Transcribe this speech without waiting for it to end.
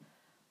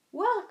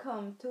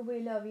Welcome to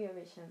We Love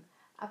Eurovision,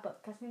 a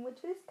podcast in which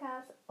we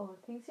discuss all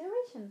things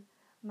Eurovision.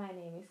 My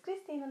name is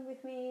Christine and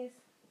with me is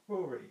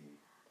Rory.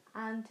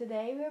 And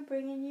today we're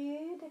bringing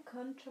you the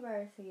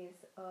controversies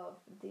of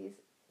this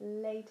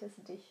latest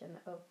edition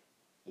of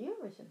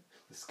Eurovision.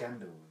 The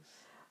scandals.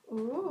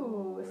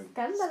 Ooh,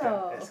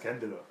 Escándalo.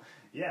 Escándalo.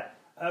 Yeah.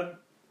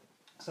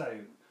 So,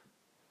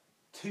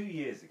 2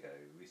 years ago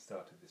we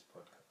started this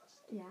podcast.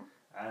 Yeah.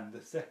 And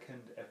the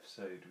second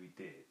episode we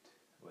did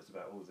was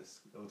about all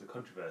the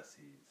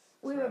controversies.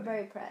 We were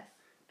very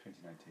pressed.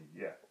 2019,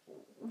 yeah.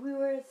 We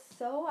were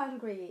so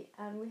angry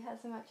and we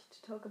had so much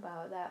to talk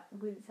about that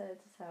we decided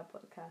to start a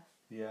podcast.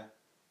 Yeah.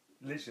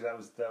 Literally, that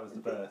was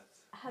the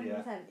birth. 100%.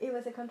 Yeah. It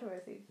was a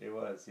controversy. It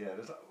was, yeah.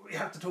 There's we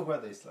have to talk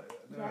about this.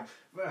 Yeah.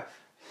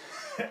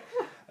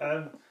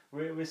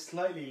 We're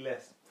slightly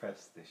less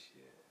pressed this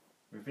year.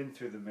 We've been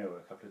through the mill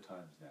a couple of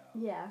times now.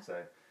 Yeah.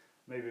 So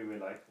maybe we're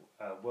like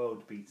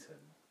world beaten.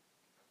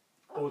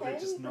 Okay, Or they're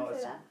just not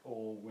as, that.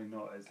 or we're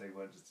not as they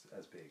weren't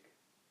as big.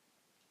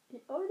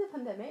 Or the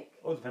pandemic.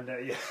 Or the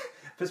pandemic, yeah.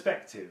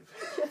 Perspective.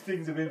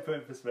 Things have been put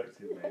in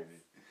perspective,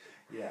 maybe.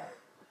 Yeah.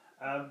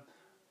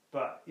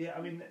 But yeah,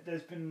 I mean,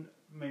 there's been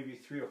maybe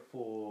 3 or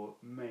 4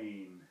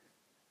 main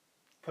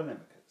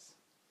polemicas.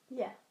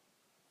 Yeah.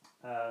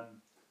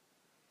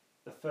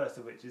 The first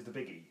of which is the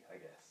biggie, I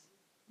guess.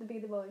 The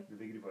biggie boy. The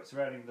biggie boy.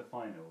 Surrounding the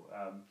final.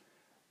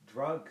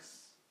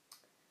 Drugs.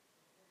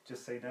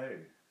 Just say no.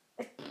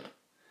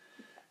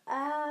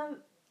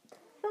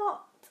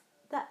 Thought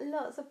that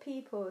lots of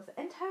people's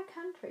entire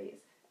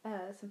countries,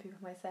 some people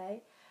might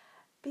say,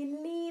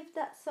 believe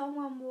that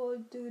someone will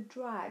do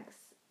drugs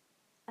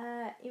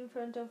in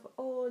front of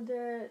all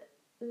their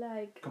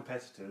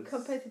competitors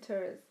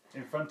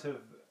in front of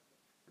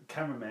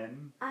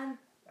cameramen and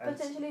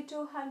potentially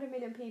 200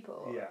 million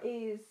people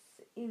is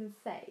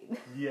insane.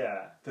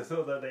 Yeah, the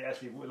thought that they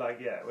actually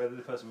whether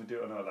the person would do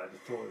it or not, the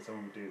thought that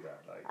someone would do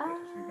that, that's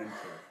actually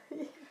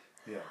mental.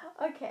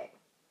 Yeah. Okay.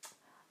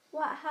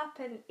 What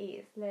happened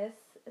is,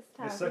 let's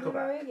start circle from the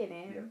very back.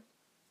 beginning.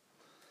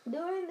 Yeah.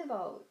 During the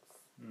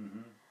votes,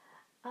 Mm-hmm.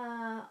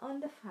 on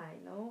the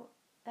final,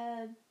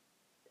 a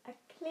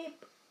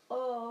clip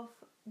of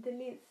the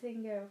lead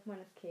singer of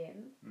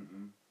Måneskin,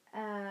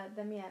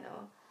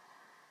 Damiano,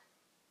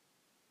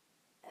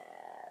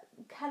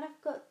 kind of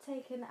got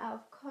taken out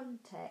of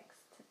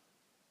context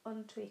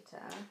on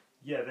Twitter.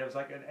 Yeah, there was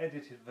an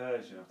edited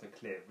version of the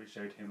clip which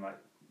showed him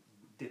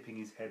dipping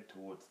his head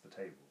towards the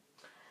table.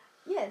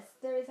 Yes,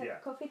 there is a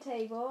coffee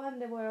table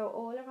and they were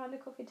all around the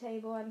coffee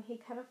table and he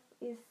kind of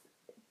is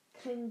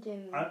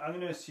cringing. I'm going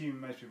to assume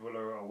most people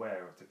are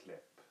aware of the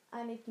clip.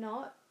 And if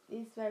not,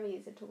 it's very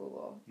easy to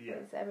Google. Yeah.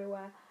 It's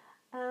everywhere.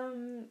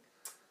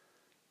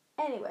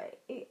 Anyway,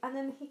 and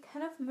then he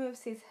kind of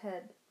moves his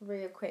head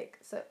real quick,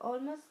 so it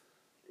almost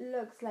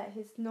looks like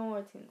he's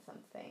snorting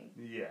something.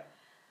 Yeah.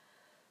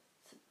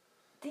 So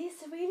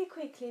this really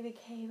quickly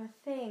became a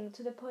thing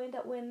to the point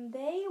that when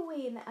they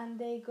win and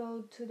they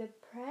go to the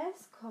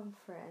press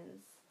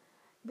conference,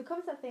 it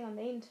becomes a thing on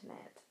the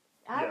internet.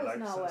 I was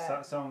not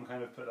aware. Someone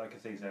kind of put a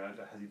thing saying,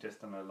 has he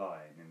just done a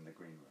line in the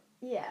green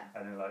room? Yeah.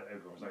 And then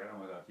everyone was like, oh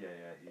my god,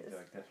 yeah, he's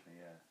definitely,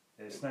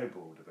 yeah. It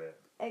snowballed a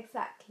bit.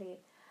 Exactly.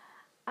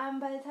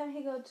 And by the time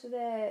he got to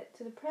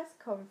the press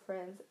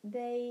conference,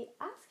 they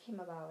asked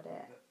him about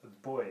it. The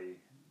boy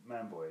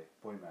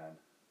man.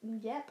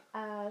 Yep,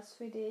 a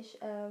Swedish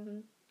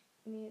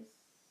news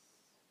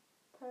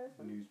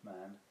person.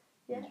 Newsman.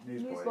 Yeah,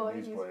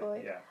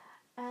 newsboy. Yeah.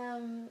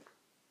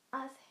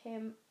 Asked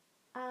him,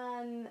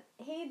 and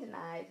he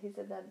denied. He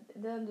said that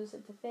they don't do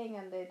such a thing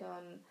and they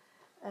don't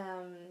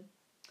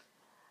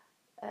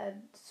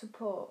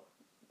support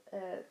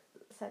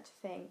such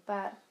a thing.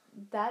 But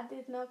that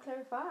did not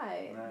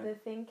clarify. No. The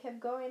thing kept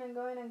going and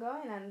going and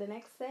going, and the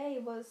next day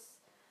it was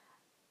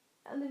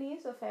on the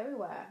news of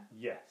everywhere.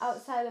 Yes.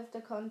 Outside of the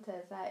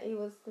contest, it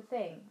was the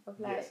thing of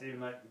Yes,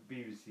 even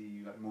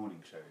BBC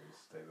morning shows,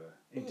 they were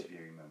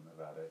interviewing them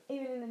about it.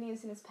 Even in the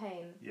news in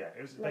Spain. Yeah,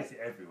 it was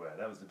basically everywhere.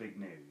 That was the big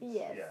news.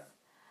 Yes.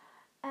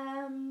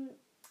 Yeah.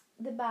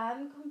 The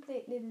band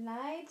completely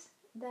denied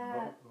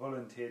that.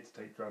 Volunteered to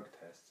take drug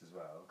tests as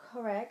well.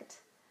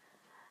 Correct.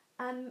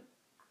 And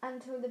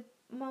until the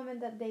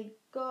moment that they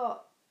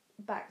got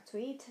back to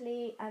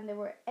Italy and they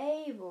were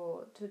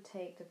able to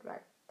take the drug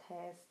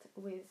test,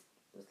 which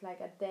was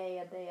a day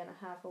and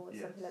a half or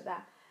something like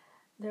that,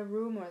 the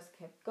rumors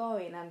kept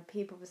going and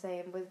people were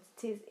saying, well,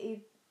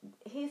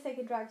 he's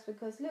taking drugs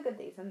because look at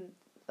this, and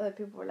other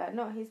people were like,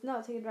 no, he's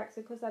not taking drugs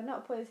because at no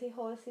point he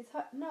holds his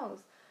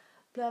nose,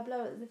 blah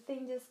blah. The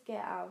thing just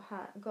got out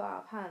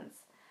of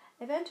hands.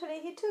 Eventually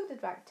he took the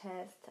drug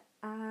test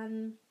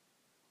and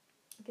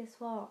guess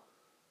what?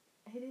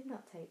 He did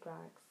not take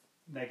drugs.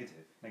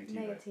 Negative.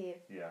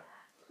 Yeah.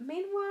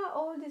 Meanwhile,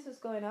 all this was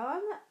going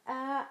on.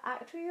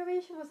 After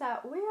Eurovision was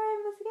out, we are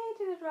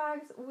investigating the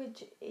drugs,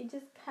 which it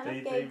just kind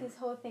of gave this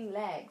whole thing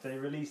legs. They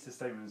released a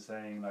statement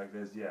saying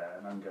there's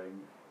an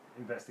ongoing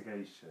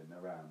investigation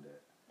around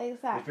it.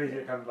 Exactly. It's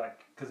basically kind of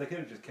because they could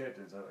have just kept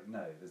it and said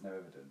no, there's no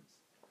evidence,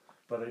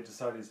 but they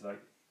decided to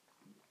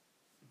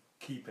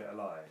keep it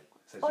alive.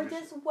 Or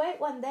just wait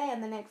one day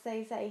and the next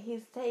day say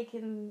he's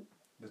taken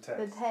the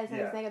test,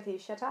 and it's negative.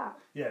 Shut up.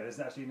 Yeah, there's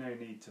actually no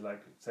need to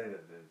like say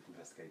that they're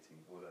investigating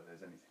or that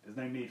there's anything. There's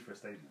no need for a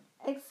statement.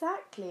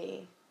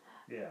 Exactly.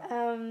 Yeah.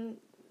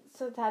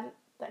 So that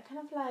kind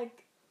of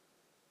like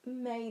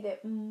made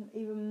it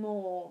even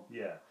more.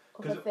 Yeah.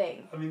 Of a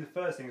thing. I mean, the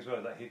first thing as well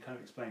is that he kind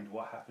of explained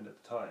what happened at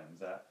the time.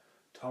 That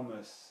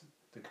Thomas,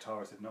 the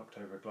guitarist, had knocked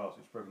over a glass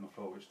which broke on the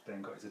floor, which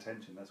then got his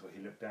attention. That's what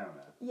he looked down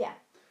at. Yeah.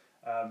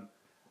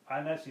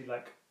 And actually,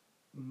 like,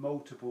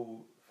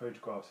 multiple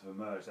photographs have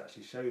emerged that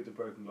actually showed the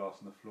broken glass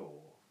on the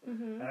floor.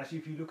 Mm-hmm. And actually,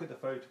 if you look at the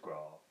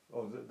photograph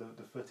or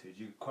the footage,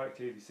 you quite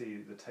clearly see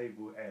the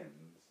table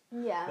ends.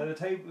 Yeah. Now, the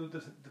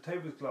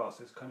table's glass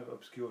is kind of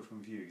obscured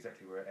from view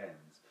exactly where it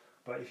ends.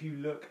 But if you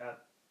look at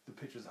the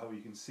picture as a whole,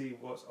 you can see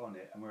what's on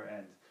it and where it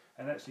ends.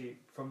 And actually,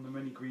 from the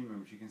many green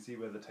rooms, you can see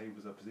where the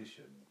tables are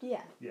positioned.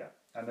 Yeah. Yeah.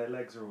 And their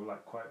legs are all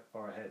like quite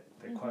far ahead.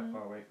 They're quite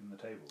far away from the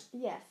table.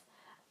 Yes.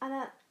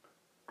 And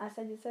as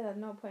I just said, at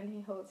no point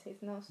he holds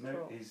his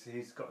nostril. No,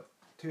 he's got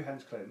two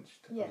hands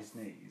clenched on his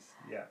knees.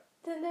 Yeah.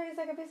 Then there is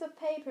like a piece of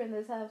paper in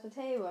the side of the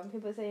table, and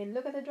people say,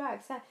 "Look at the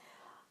drugs."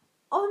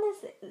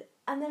 Honestly,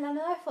 and then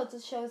another photo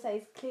shows that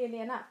it's clearly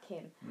a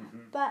napkin.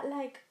 Mm-hmm. But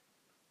like,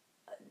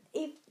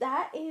 if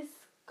that is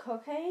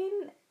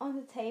cocaine on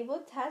the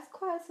table, that's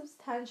quite a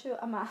substantial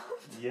amount.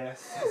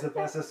 Yes,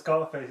 it's a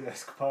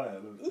Scarface-esque pile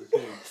of cocaine.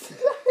 Yes,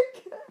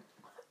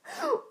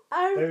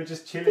 like, they were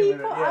just chilling with it.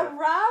 People Yeah.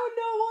 around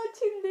are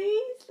watching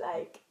these,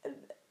 like,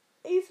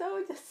 it's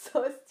all just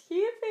so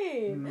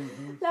stupid.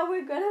 Mm-hmm. Like,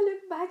 we're gonna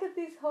look back at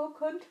this whole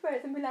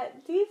controversy and be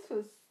like, this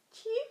was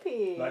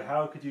stupid. Like,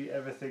 how could you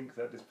ever think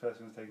that this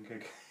person was taking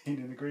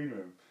cocaine in the green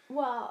room?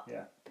 Well,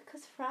 yeah,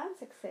 because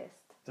France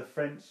exists. The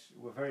French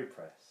were very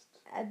pressed.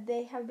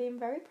 They have been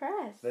very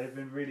pressed. They've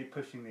been really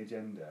pushing the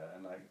agenda,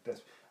 and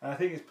and I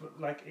think it's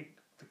like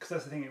because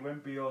that's the thing. It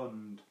went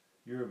beyond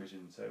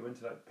Eurovision, so it went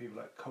to like people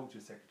like culture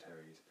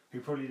secretaries who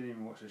probably didn't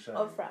even watch the show.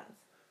 Of France.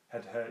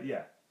 Had heard,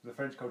 the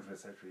French culture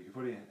secretary who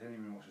probably didn't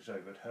even watch the show,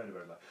 but heard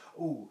about it. Like,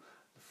 oh,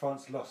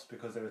 France lost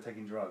because they were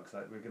taking drugs.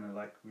 Like, we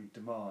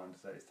demand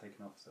that it's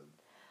taken off them.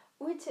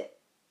 Which,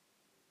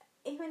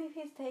 even if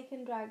he's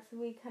taking drugs,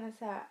 we kind of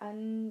say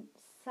a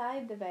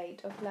side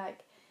debate of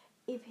like,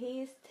 if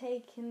he's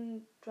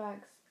taking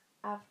drugs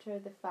after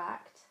the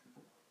fact,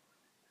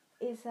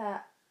 is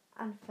that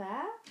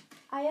unfair?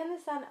 I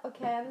understand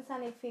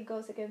if he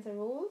goes against the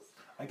rules.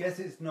 I guess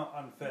it's not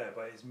unfair,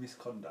 but it's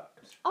misconduct.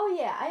 Oh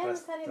yeah, I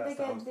understand if they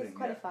the whole get thing,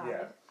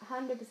 disqualified,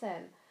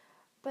 100%.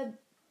 But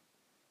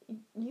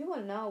you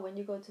will know when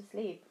you go to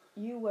sleep,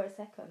 you were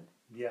second.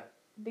 Yeah.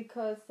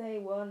 Because they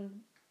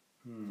won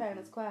fair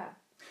and square.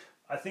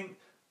 I think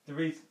the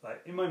reason,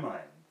 like in my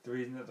mind, the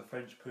reason that the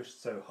French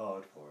pushed so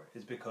hard for it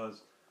is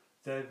because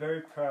they're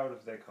very proud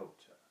of their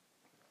culture.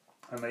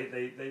 And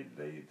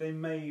they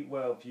may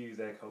well view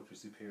their culture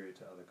superior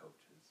to other cultures.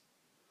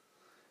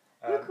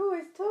 Look who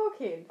is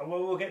talking.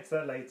 Well, we'll get to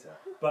that later.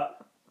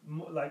 But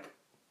like,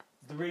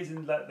 the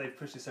reason that they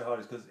pushed it so hard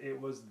is because it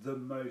was the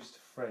most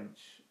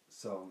French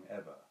song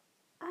ever.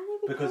 And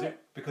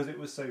because it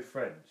was so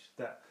French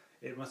that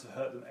it must have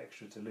hurt them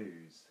extra to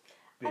lose.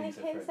 And it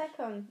came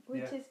second,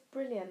 which is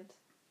brilliant.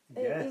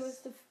 Yes. It was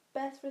the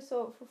best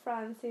result for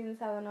France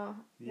since I don't know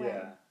when.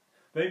 Yeah.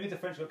 Maybe the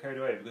French got carried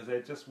away because they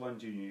had just won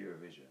Junior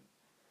Eurovision.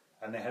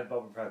 And they had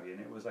Barbara Pravi, and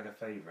it was like a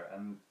favourite.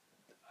 And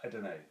I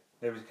don't know,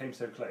 they came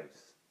so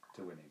close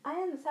to winning. I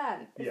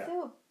understand. It's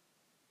still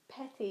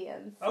petty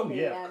and silly. Oh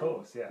yeah, of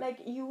course, yeah. Like,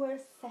 you were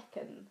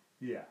second.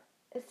 Yeah.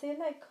 It's still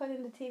like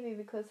calling the TV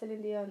because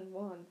Celine Dion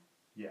won.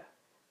 Yeah.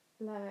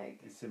 Like,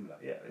 it's similar.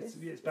 Yeah,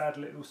 it's bad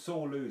little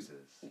sore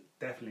losers.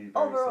 Definitely.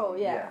 Very overall,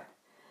 similar.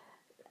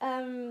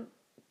 Yeah.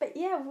 But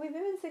yeah, we've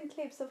even seen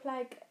clips of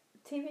like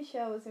TV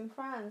shows in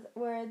France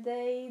where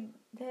they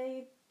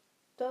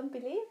don't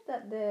believe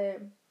that they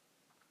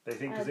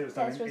think because it was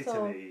done in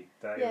Italy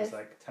that it was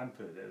like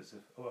tampered. It was an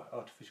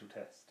artificial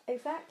test.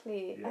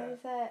 Exactly. Yeah. And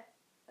it's like,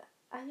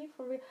 are you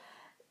for real?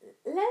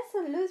 Let's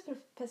not lose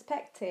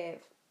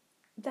perspective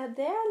that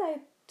they're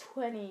like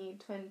 20,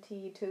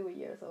 22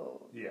 years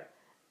old. Yeah.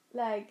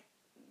 Like,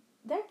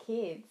 they're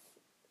kids.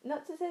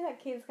 Not to say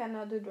that kids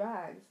cannot do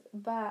drugs,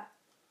 but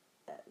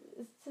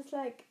it's just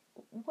like,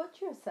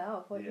 watch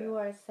yourself, what you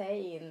are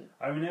saying.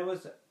 I mean, there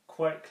was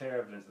quite clear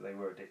evidence that they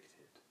were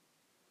addicted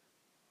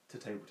to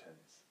table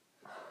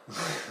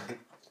tennis.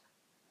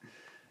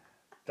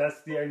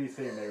 That's the only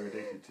thing they were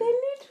addicted to. They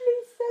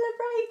literally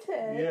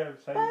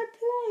celebrated by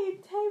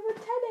playing table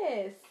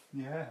tennis.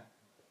 Yeah.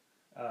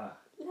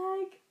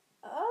 Like,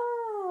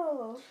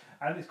 oh.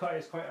 And it's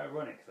quite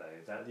ironic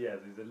though that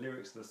the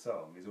lyrics of the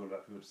song is all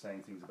about people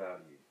saying things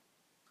about you,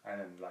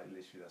 and then like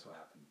literally that's what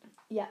happened.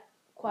 Yeah,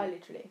 quite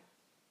literally.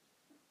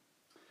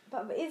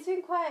 But it's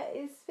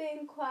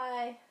been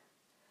quite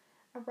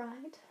a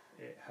ride.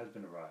 It has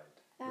been a ride.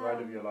 The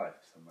ride of your life,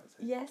 some might say.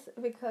 Yes,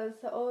 because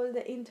all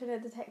the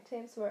internet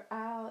detectives were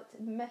out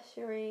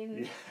measuring.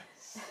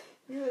 Yes.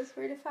 It was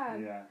really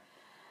fun. Yeah.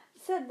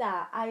 Said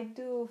that, I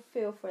do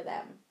feel for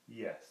them.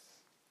 Yes.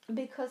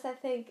 because I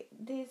think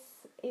this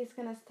is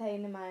gonna stay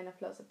in the mind of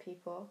lots of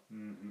people.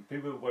 Mm-hmm.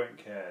 People won't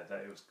care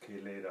that it was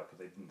cleared up or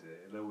they didn't do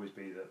it. It'll always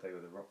be that they were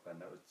the rock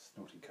band that was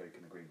snorting coke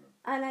in the green room.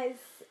 And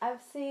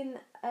I've seen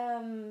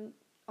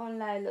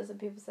online lots of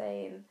people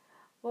saying,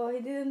 well,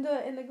 he didn't do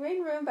it in the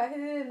green room, but he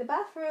did it in the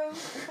bathroom.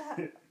 It's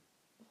like,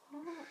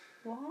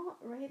 what?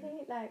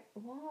 Really? Like,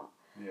 what?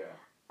 Yeah.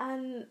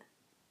 And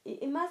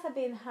it must have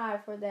been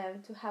hard for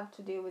them to have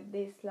to deal with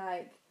this,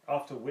 like,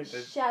 after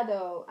winter,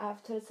 shadow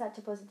after such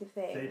a positive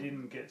thing. they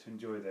didn't get to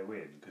enjoy their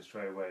win because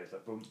straight away it's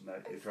like, boom, no,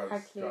 you're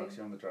Exactly. drugs,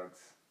 you're on the drugs.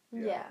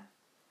 Yeah.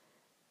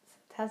 So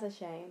that's a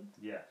shame.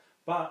 Yeah.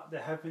 But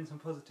there have been some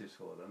positives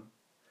for them,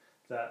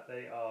 that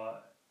they're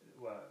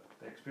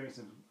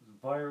experiencing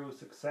viral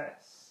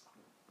success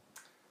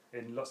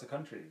in lots of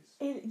countries.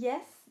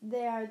 Yes,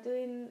 they are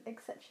doing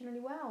exceptionally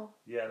well.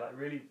 Yeah, like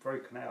really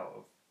broken out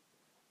of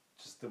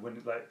just the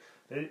win. Like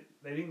they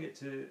didn't get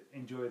to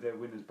enjoy their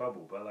winner's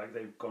bubble, but like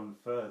they've gone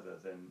further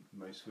than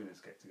most winners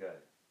get to go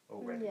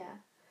already.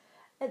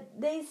 Yeah,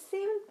 they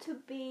seem to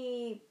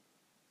be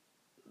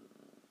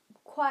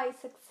quite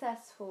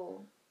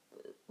successful.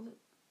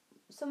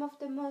 Some of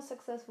the most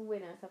successful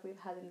winners that we've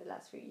had in the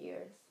last few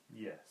years.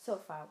 Yes. So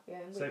far,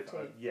 we're in So week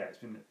far, 2. yeah, it's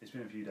been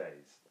a few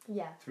days.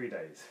 Yeah. 3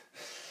 days.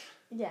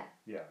 Yeah.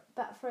 Yeah.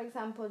 But for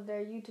example,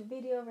 their YouTube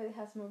video really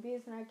has more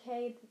views than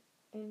Arcade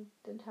in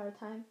the entire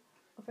time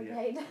of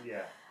Arcade.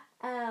 Yeah.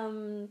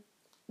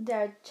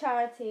 They're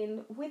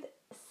charting with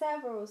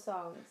several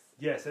songs.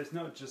 Yeah, so it's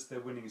not just their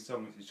winning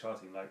song which is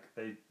charting. Like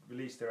they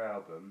released their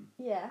album.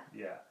 Yeah.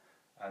 Yeah,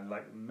 and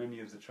like many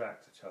of the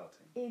tracks are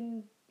charting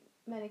In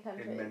many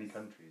countries. in many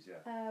countries.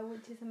 Yeah.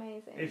 Which is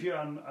amazing. If you're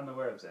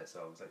unaware of their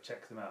songs, like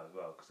check them out as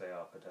well because they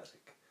are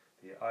fantastic.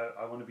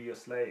 I want to be your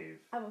slave.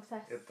 I'm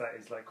obsessed. If that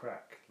is like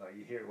crack, like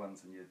you hear it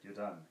once and you're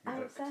done. You're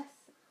I'm hooked.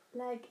 obsessed.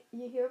 Like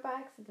you hear it by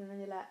accident and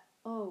you're like,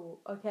 oh,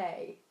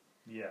 okay.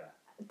 Yeah.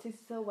 This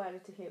is all I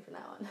need to hear from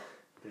now on.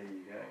 There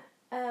you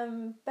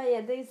go. But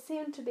yeah, they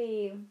seem to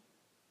be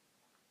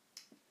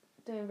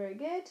doing very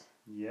good.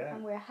 Yeah.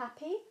 And we're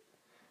happy.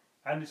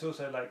 And it's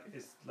also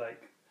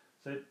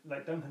so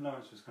Duncan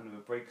Lawrence was kind of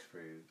a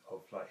breakthrough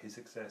of like his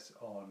success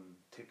on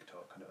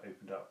TikTok kind of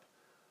opened up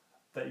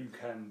that you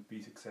can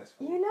be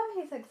successful. You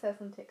know his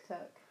success on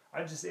TikTok.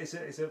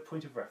 It's a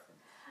point of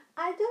reference.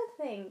 I don't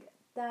think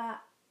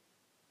that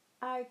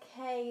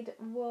Arcade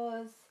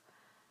was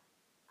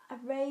a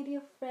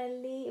radio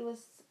friendly. It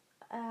was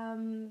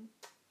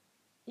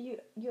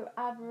your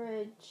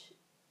average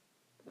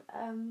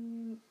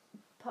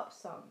pop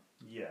song.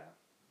 Yeah.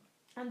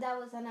 And that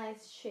was a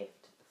nice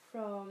shift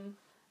from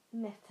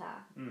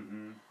Netta.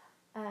 Mm-hmm.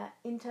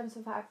 In terms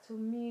of actual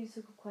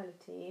musical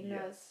quality,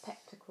 not Yes.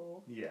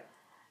 spectacle. Yeah.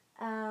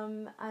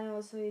 And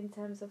also in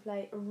terms of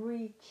like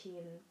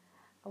reaching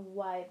a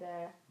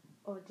wider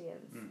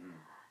audience.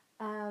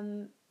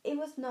 Mm-hmm. It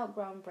was not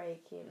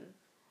groundbreaking.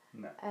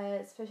 No.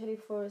 Especially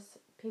for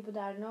people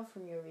that are not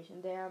from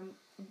Eurovision.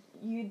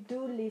 You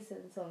do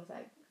listen to songs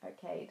like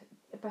Arcade.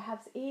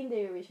 Perhaps in the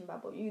Eurovision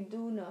bubble, you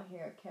do not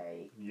hear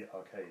Arcade. Yeah,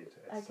 Arcade.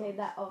 Arcade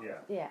that often.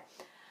 Yeah.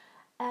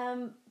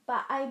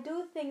 But I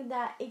do think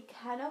that it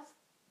kind of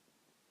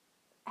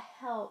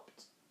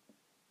helped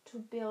to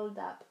build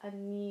up a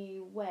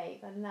new wave,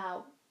 and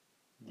now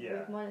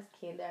with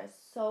Måneskin, they're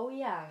so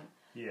young.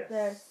 Yes.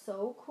 They're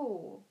so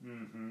cool.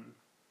 Mm-hmm.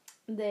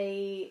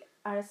 They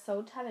are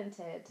so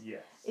talented.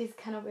 Yes. It's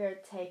kind of we're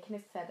taking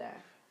it further.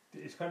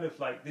 It's kind of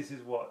like this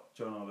is what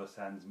John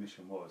Olasand's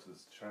mission was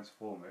to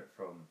transform it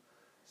from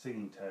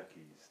singing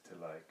turkeys to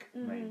like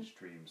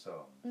mainstream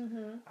songs.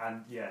 Mm-hmm.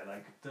 And yeah,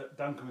 like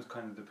Duncan was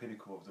kind of the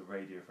pinnacle of the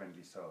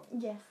radio-friendly song.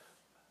 Yes.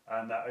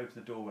 And that opened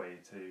the doorway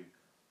to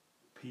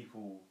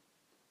people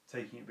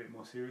taking it a bit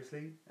more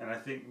seriously. And I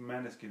think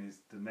Måneskin is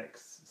the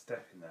next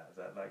step in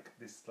that like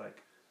this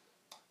like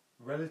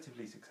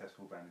relatively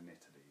successful band in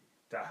Italy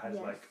that has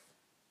like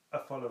a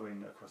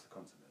following across the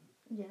continent.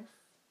 Yes.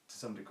 To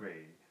some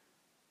degree,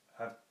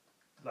 have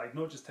like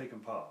not just taken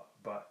part,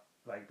 but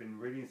like been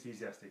really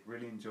enthusiastic,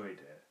 really enjoyed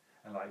it,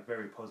 and like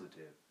very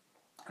positive.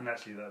 And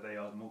actually, that they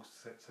are more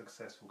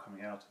successful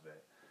coming out of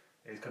it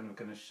is kind of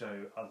going to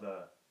show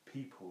other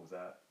people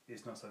that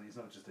it's not something. It's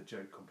not just a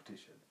joke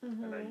competition,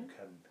 and that you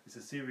can. It's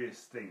a serious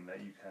thing that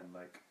you can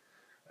like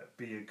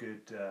be a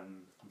good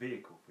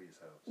vehicle for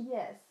yourselves.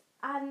 Yes.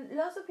 And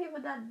lots of people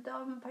that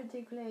don't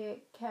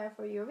particularly care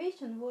for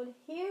Eurovision will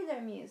hear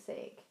their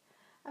music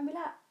and be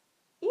like,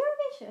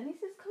 Eurovision?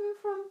 Is this coming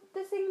from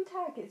the singing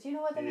turkeys? You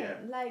know what I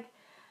mean? Like,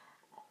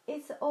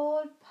 it's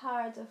all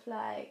part of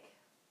like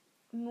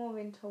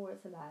moving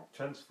towards a life.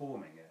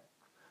 Transforming it.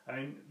 I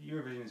mean,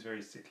 Eurovision is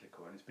very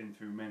cyclical and it's been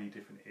through many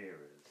different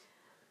eras.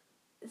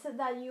 So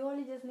that you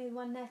only just need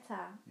one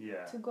Netta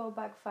to go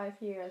back 5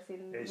 years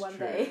in it's one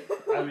true. day.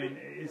 I mean,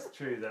 it is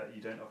true that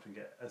you don't often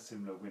get a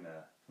similar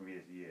winner from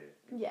year to year.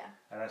 Yeah.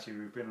 And actually,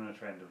 we've been on a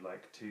trend of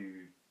like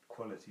 2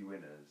 quality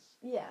winners.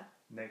 Yeah.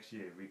 Next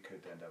year, we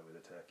could end up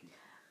with a turkey.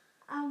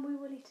 And we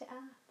will eat it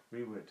up.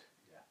 We would,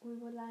 yeah. We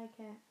would like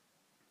it.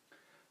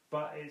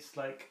 But it's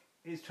like,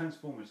 it's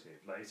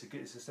transformative. Like,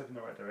 it's a step in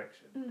the right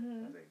direction,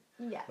 I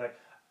think. Yeah. Like,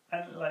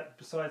 and like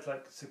besides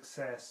like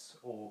success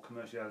or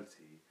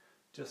commerciality,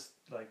 just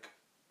like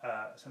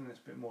something that's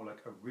a bit more like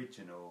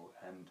original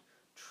and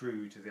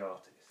true to the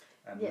artist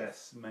and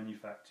less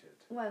manufactured.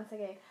 Once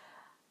again,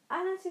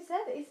 and as you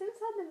said, it seems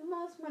that the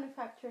most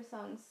manufactured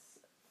songs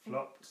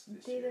flopped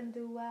this didn't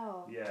year. do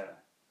well. Yeah.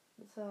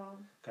 So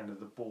kind of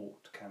the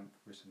bought camp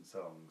written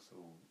songs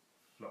all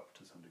flopped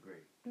to some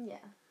degree.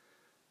 Yeah.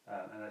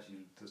 And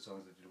actually, the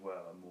songs that did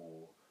well are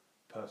more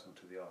personal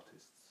to the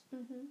artists.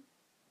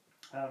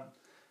 Mhm.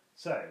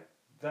 So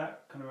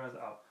that kind of rounds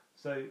it up.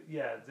 So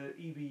yeah, the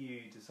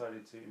EBU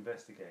decided to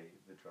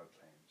investigate the drug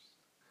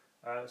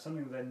claims.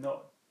 Something they're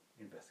not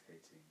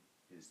investigating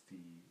is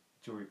the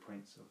jury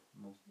points of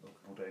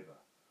Moldova.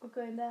 We're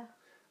going there.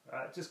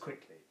 Just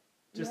quickly,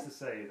 to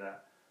say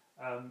that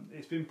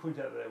it's been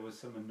pointed out that there was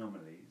some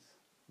anomalies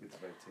with the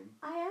voting.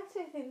 I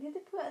actually think, did they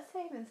put a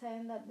statement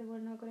saying that they were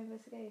not going to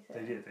investigate it?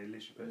 They did. They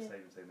literally put a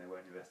statement saying they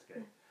won't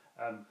investigate.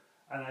 And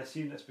I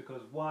assume that's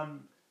because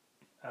one,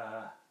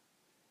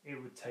 it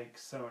would take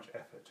so much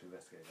effort to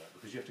investigate that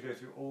because you have to go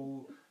through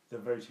all the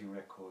voting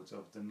records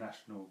of the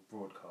national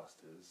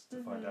broadcasters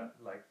to find out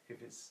like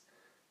if it's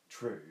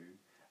true,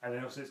 and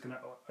then also it's going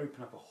to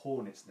open up a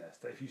hornet's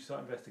nest that if you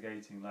start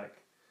investigating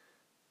like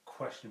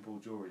questionable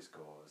jury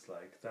scores,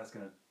 like that's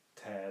going to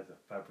tear the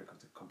fabric of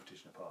the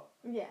competition apart.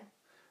 Yeah.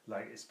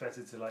 Like it's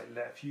better to like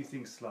let a few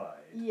things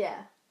slide.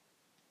 Yeah.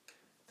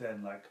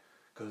 Than like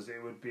because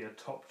it would be a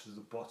top to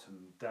the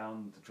bottom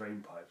down the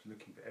drain pipes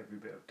looking for every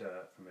bit of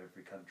dirt from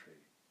every country,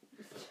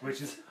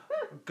 which is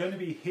going to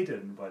be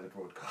hidden by the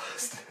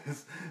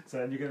broadcasters.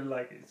 So and you're going to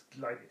like it's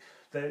like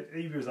the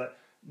EBU was like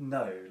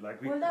no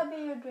like. Will that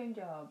be your dream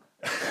job?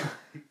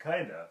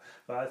 Kind of,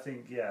 but I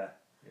think it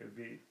would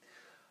be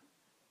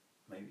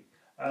maybe.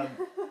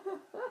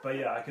 But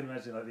yeah, I can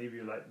imagine like the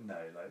EBU like no,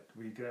 like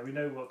we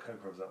know what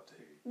Kokorov's up to.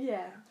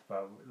 Yeah.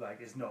 But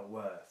like it's not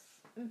worth.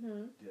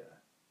 Yeah,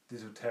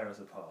 this will tear us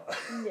apart.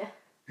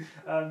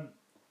 Yeah.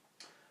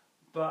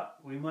 But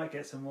we might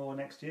get some more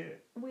next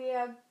year. We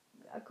are,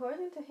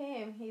 according to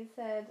him, he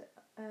said.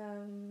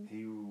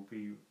 He will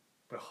be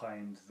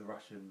behind the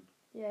Russian.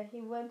 Yeah,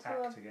 he went to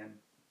act a again.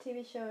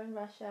 TV show in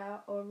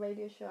Russia or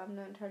radio show. I'm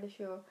not entirely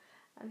sure.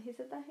 And he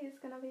said that he's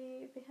gonna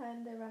be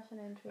behind the Russian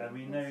entry. And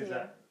we know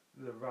that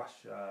the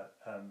Russia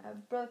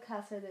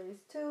broadcaster there is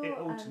two. It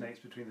alternates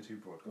between the two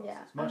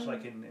broadcasters, much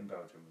like in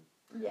Belgium.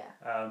 Yeah.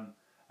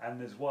 And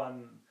there's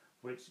one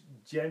which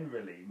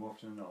generally, more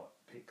often than not,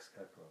 picks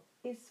Kokorov.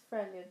 It's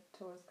friendly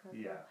towards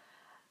Kokorov. Yeah.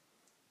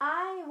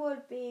 I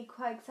would be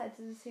quite excited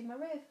to see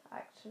Marif,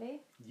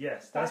 actually.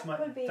 Yes, that's my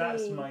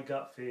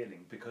gut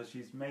feeling because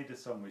she's made a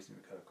song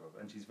recently with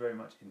Kokorov and she's very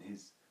much in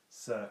his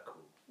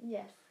circle.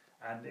 Yes.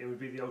 And it would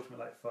be the ultimate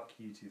like fuck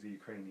you to the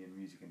Ukrainian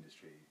music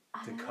industry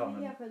to I'd come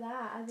be here for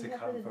that. I'd be here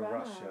for the drama.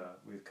 Russia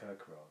with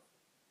Kokorov.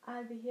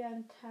 I'd be here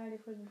entirely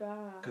for the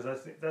drama. Because I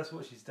think that's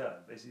what she's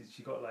done. Basically,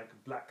 she got like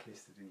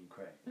blacklisted in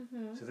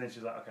Ukraine. So then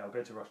she's like, okay, I'll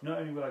go to Russia. Not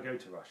only will I go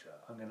to Russia,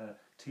 I'm going to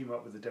team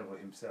up with the devil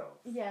himself.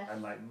 Yes.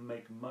 And like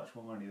make much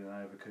more money than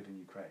I ever could in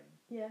Ukraine.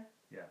 Yeah.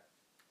 Yeah.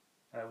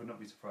 I would not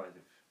be surprised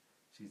if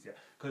she's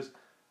because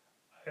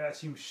I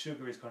assume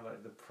Sugar is kind of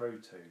like the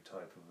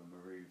prototype of a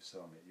Maruv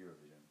song at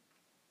Eurovision.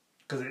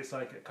 Because it's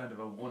like a kind of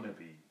a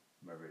wannabe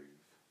Maruv.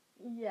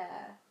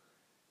 Yeah.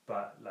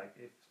 But like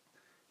if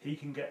he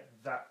can get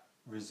that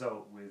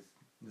result with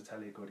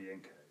Natalia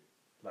Gordienko,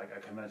 like I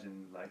can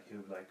imagine like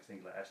he'll like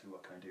think like actually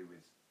what can I do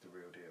with the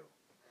real deal?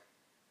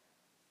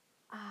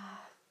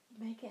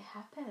 Make it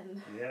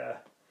happen. Yeah.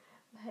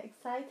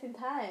 Exciting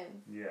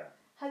times. Yeah.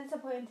 How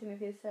disappointing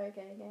if it's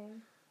Sergei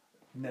again.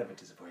 Never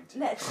disappointing.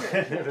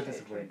 Never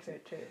disappointing.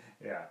 True.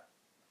 Yeah.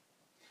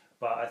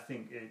 But I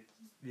think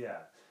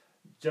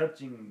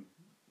judging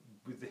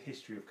with the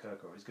history of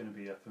Kirkorov, it's going to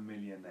be a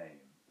familiar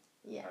name.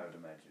 Yeah. I would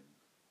imagine.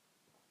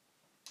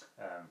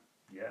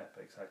 Yeah,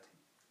 but exciting.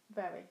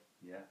 Very.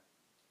 Yeah.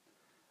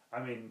 I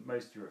mean,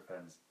 most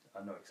Eurofans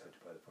are not excited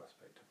by the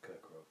prospect of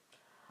Kirkorov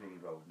being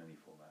involved in any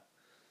format.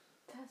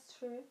 That's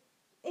true.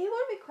 It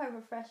would be quite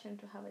refreshing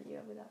to have a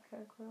year without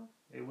Kirkorov.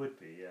 It would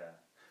be, yeah.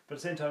 But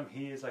at the same time,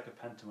 he is like a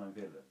pantomime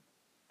villain.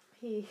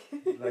 He.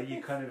 Like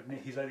you kind of,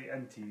 he's like the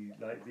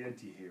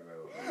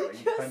anti-hero. Like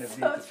you kind of need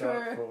the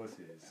dark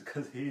forces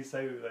because he's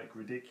so like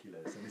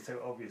ridiculous and it's so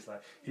obvious.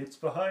 Like it's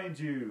behind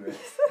you.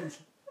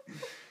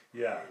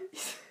 Yeah.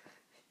 Yes.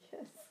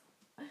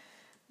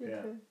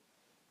 Yeah.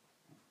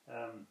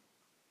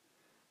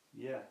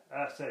 Yeah.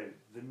 So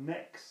the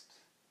next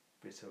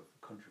bit of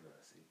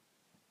controversy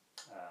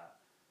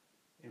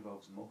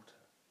involves Malta.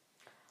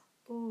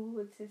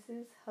 Ooh, this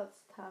is hot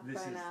stuff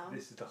now.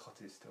 This is the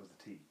hottest of the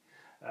tea.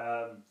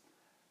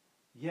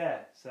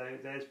 So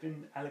there's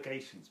been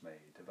allegations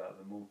made about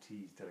the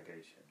Maltese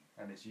delegation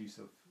and its use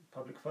of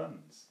public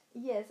funds.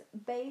 Yes,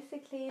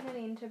 basically in an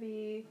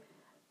interview,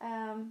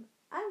 I'm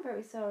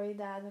very sorry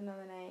that I don't know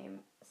the name.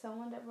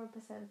 Someone that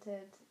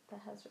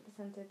has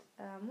represented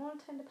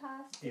Malta in the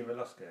past. Eva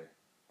Lasco.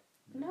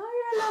 No,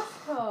 you're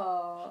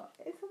Lasco.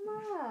 It's a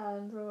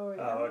man, Rory.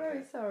 I'm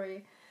very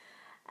sorry.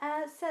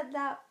 Said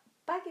that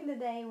back in the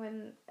day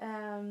when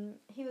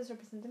he was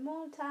representing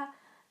Malta,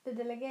 the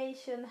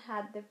delegation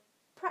had the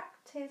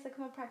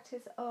common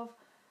practice of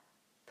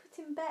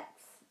putting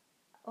bets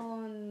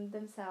on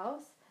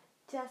themselves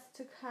just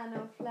to kind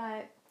of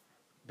like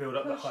build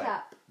up push the hype.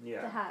 up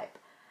Yeah. the hype.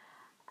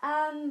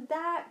 And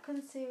that,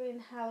 considering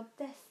how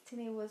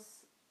Destiny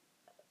was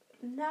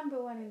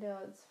number one in the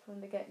odds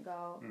from the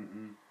get-go,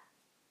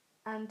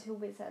 until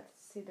we started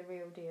to see the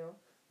real deal.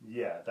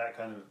 Yeah, that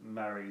kind of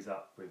marries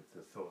up with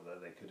the thought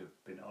that they could have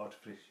been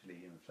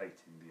artificially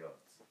inflating the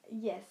odds.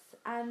 Yes,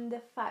 and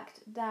the fact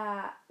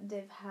that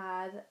they've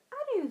had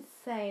an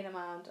insane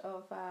amount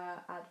of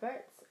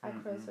adverts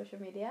across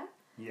social media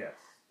Yes.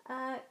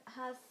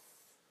 has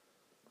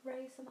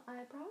raised some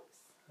eyebrows.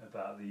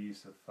 About the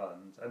use of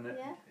funds. And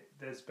Yeah.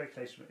 there's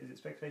speculation. Is it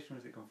speculation or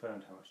is it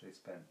confirmed how much they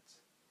spent?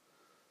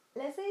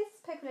 Let's say it's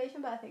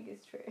speculation, but I think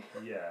it's true.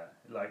 Yeah,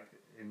 like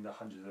in the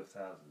hundreds of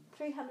thousands.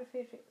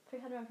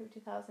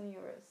 350,000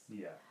 euros.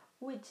 Yeah.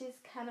 Which is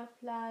kind of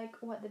like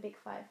what the Big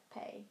Five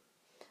pay.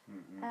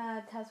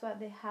 That's what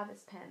they have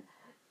spent.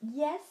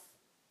 Yes,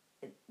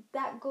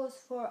 that goes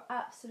for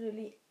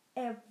absolutely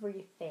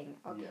everything,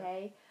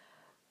 okay? Yeah.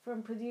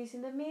 From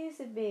producing the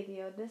music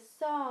video, the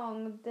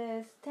song,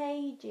 the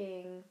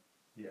staging.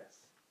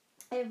 Yes.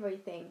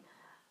 Everything.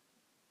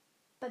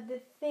 But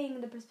the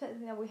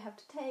perspective that we have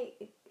to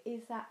take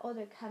is that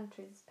other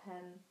countries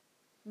spend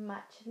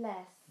much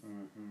less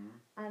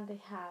and they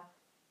have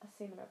a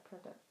similar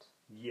product.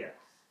 Yes.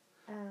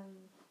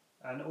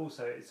 And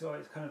also, it's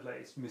kind of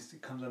like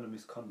it comes under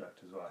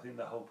misconduct as well. I think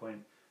the whole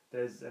point,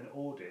 there's an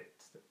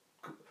audit.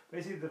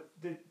 Basically,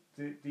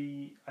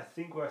 the I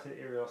think where I said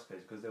Iriosco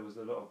is because there was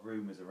a lot of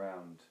rumours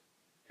around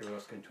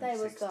Iriosco in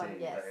 2016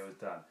 that it was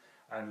done.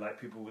 And like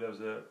people, there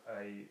was a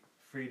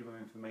Freedom of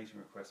Information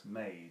request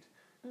made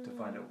to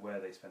find out where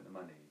they spent the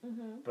money.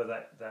 But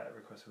that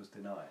request was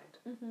denied.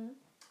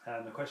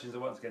 And the questions are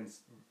once again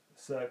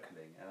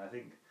circling, and I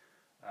think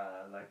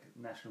like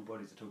national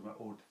bodies are talking about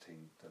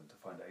auditing them to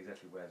find out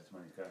exactly where this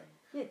money's going.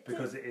 Yeah,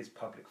 because it is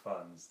public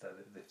funds, that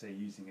if they're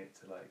using it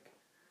to like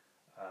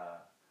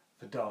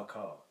for dark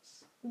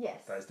arts.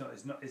 Yes. But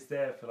it's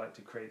there for like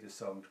to create the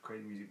song, to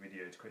create the music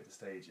video, to create the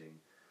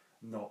staging,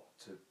 not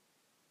to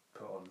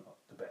put on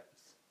the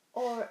bets.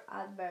 Or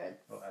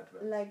adverts.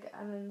 Like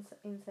an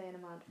insane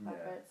amount of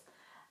adverts.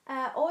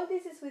 All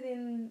this is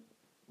within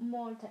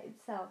Malta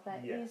itself.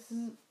 Like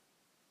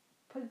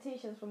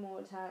politicians from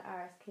Malta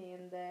are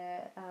asking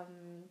the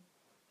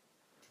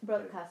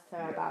broadcaster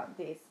about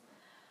this.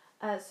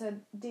 So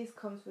this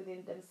comes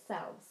within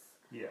themselves.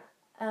 Yeah.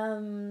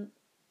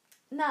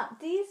 Now,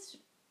 this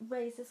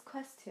raises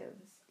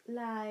questions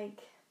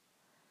like,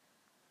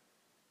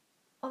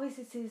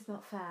 obviously this is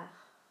not fair.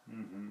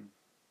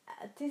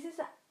 This is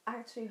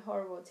actually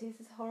horrible. This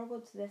is horrible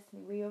to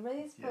Destiny. We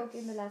already spoke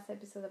in the last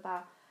episode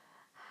about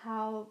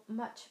how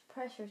much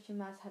pressure she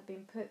must have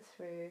been put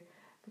through,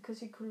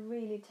 because you could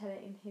really tell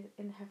it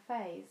in her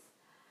face,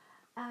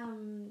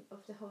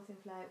 of the whole thing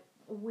of like,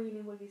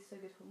 winning will be so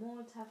good for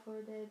Malta,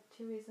 for the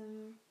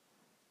tourism,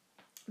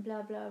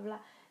 blah blah blah.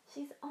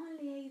 She's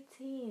only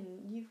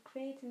 18. You've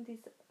created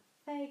this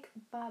fake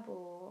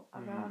bubble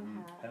around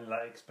her. And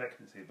like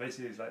expectancy.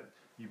 Basically it's like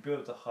you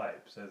build the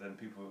hype, so then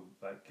people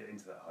like get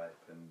into that hype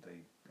and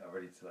they are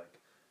ready to like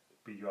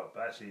beat you up.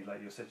 But actually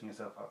like you're setting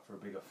yourself up for a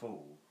bigger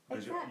fall.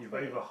 Because you've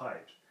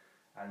overhyped.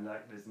 And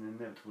like there's an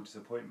inevitable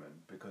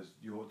disappointment because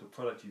the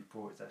product you've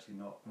brought is actually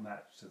not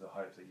matched to the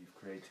hype that you've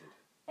created.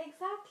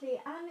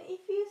 Exactly. And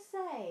if you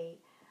say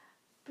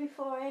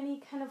before any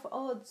kind of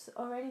odds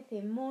or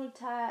anything,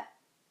 Malta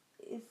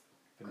is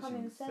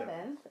coming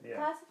 7th,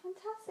 that's a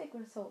fantastic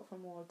result for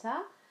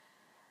Malta.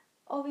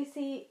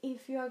 Obviously,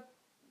 if you're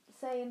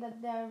saying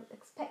that they're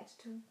expected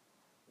to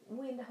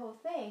win the whole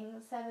thing,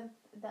 7th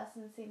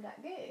doesn't seem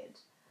that good.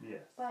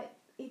 Yes. But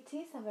it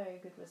is a very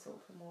good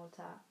result for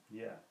Malta.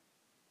 Yeah.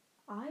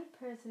 I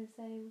personally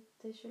say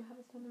they should have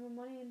spent more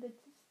money in the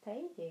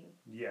staging.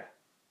 Yeah.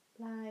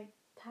 Like,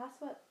 that's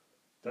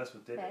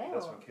what did it.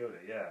 That's what killed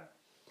it, yeah.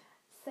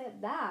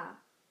 Said that,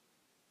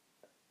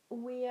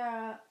 we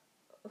are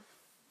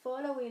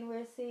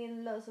we're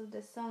seeing lots of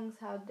the songs,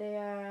 how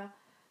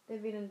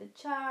they've been in the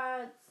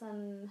charts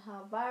and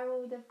how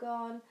viral they've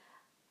gone.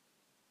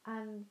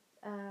 And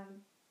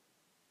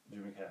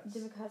Jimmy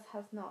Cass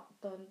has not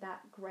done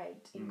that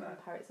great in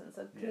comparison.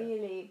 So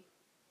clearly,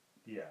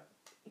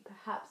 it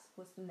perhaps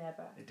was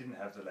never. It didn't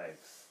have the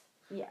legs.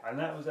 Yeah. And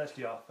that was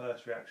actually our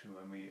first reaction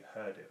when we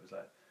heard it. It was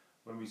like,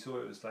 when we saw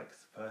it was like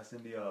first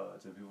in the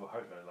odds and people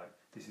hoped like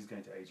this is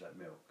going to age like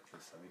milk.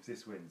 If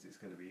this wins, it's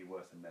going to be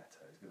worse than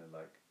Neto. It's going to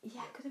like.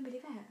 Yeah, I couldn't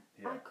believe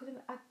it. Yeah.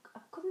 I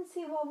couldn't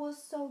see what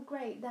was so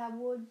great that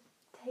would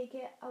take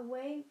it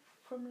away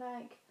from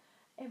like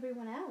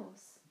everyone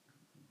else.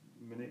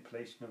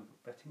 Manipulation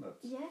of betting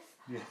odds. Yes.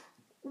 Yeah.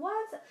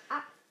 Once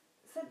I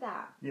said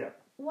that. Yeah.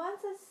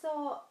 Once I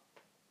saw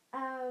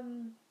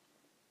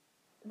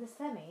the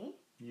semi.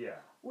 Yeah.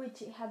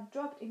 Which it had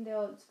dropped in the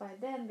odds by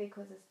then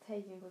because the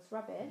staging was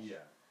rubbish.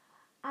 Yeah.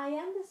 I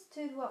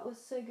understood what was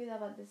so good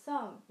about the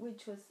song,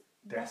 which was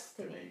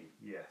Destiny.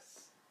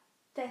 Yes.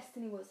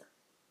 Destiny was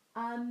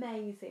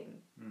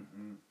amazing,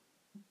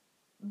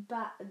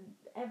 but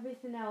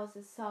everything else,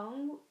 the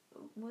song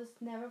was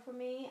never for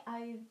me.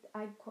 I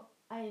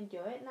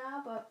enjoy it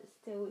now, but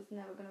still, it's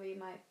never gonna be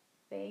my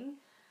thing.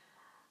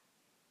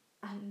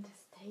 And the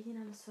staging,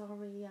 I'm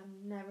sorry,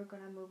 I'm never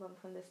gonna move on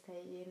from the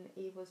staging.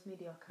 It was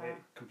mediocre. It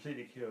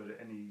completely killed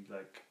any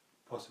like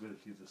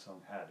possibility the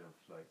song had of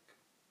like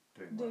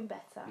doing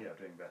better. Yeah,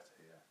 doing better.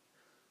 Yeah.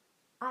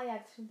 I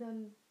actually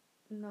don't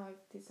know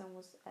if this song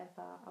was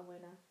ever a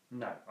winner.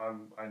 No,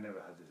 I never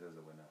had this as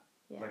a winner.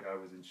 Yeah. Like I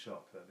was in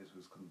shock that this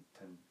was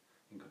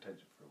in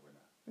contention for a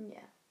winner.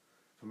 Yeah.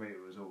 For me,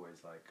 it was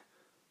always like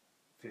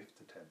 5th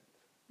to 10th.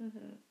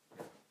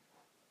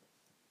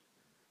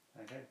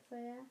 Okay. So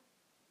yeah,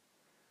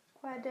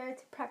 quite a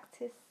dirty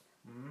practice.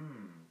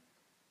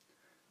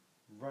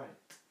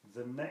 Right.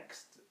 The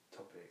next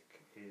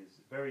topic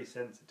is very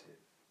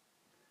sensitive,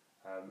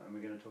 and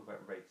we're going to talk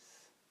about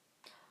race.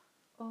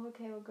 Oh,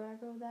 okay, we're gonna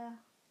go there.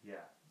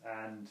 Yeah,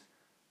 and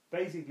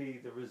basically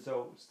the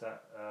results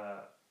that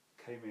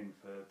came in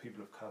for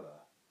people of colour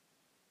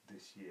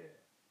this year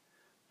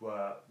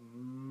were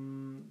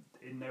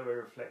in no way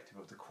reflective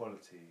of the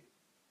quality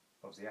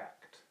of the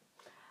act.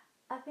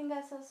 I think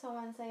I saw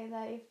someone say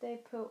that if they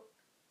put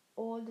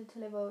all the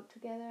televote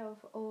together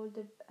of all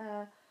the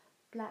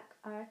black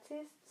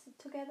artists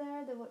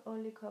together, they would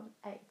only come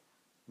 8th.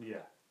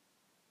 Yeah.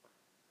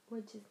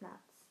 Which is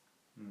nuts.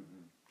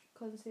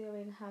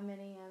 Considering how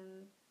many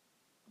and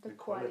the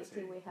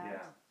quality we had.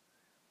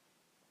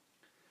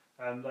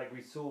 Yeah. Like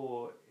we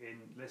saw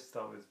let's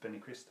start with Benny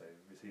Cristo,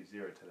 received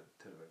 0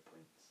 televote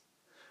points.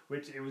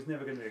 Which it was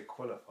never going to be a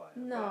qualifier.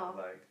 No.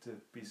 But, like,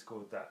 to be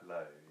scored that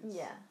low.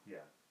 Yeah.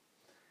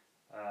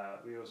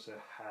 We also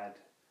had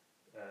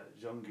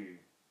Jonggu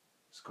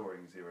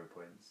scoring 0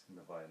 points in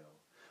the final.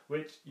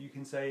 Which you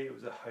can say it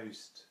was a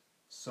host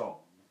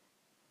song.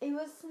 It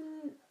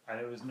wasn't... And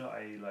it was not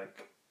a,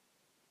 like,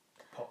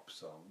 pop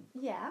song.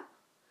 Yeah.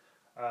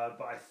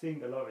 But I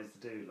think a lot of it's to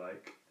do,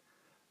 like,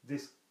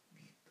 this...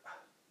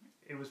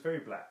 It was very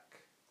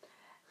black.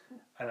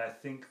 And I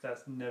think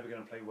that's never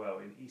going to play well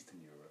in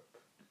Eastern Europe.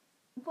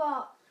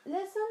 Well,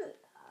 let's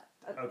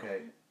not...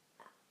 Okay.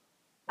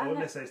 Or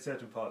let's say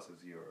certain parts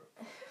of Europe.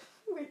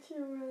 Which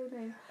you're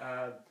really...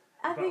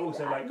 I think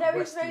also, like, there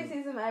is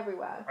racism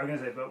everywhere. I'm going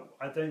to say, but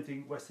I don't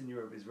think Western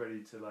Europe is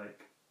ready to,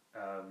 like...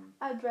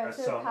 address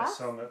a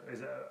song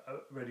is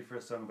ready for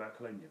a song about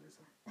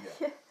colonialism.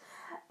 Yeah.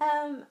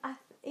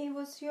 It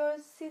was your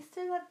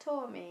sister that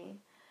told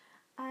me,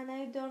 and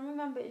I don't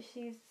remember if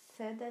she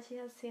said that she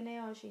had seen it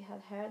or she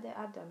had heard it.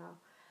 I don't know,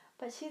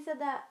 but she said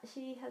that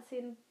she had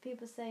seen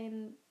people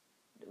saying,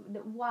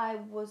 "Why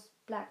was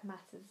Black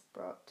Matters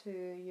brought to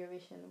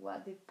Eurovision?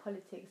 What did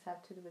politics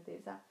have to do with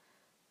this?"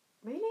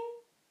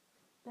 Really?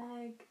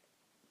 Like,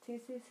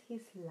 this is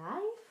his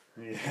life?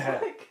 Yeah.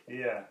 Like,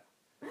 yeah.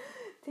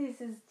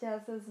 This is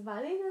just as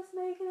valid as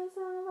making a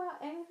song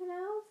about anything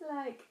else.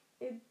 Like,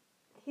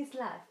 his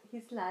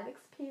life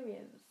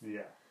experience.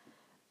 Yeah.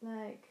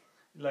 Like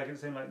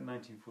it's in like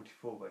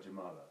 1944 by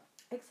Jamala.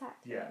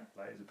 Exactly. Yeah,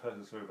 like it's a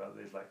personal story about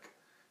this like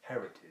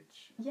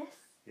heritage. Yes.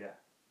 Yeah.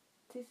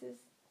 This is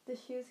the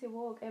shoes he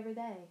wore every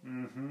day.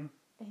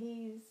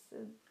 He's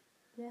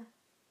yeah.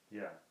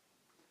 Yeah.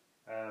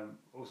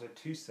 Also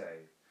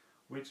Tuesday,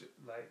 which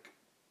like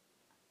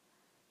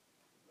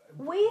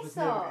we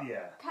saw.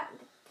 Yeah.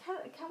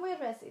 Can we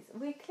address this?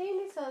 We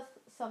clearly saw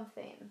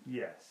something.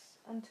 Yes.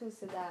 On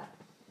Tuesday that.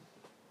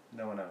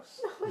 No one else.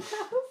 No one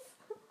else.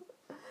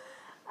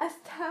 I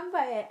stand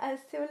by it. I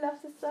still love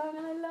the song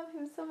and I love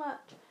him so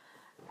much.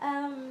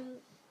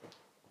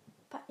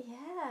 But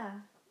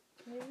yeah,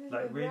 this is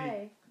like really,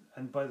 way.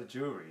 And by the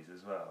juries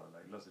as well.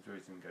 Like lots of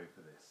juries didn't go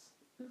for this.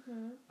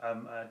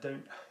 I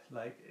don't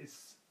like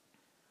it's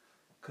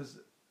because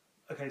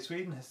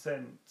Sweden has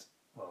sent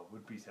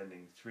would be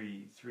sending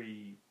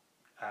three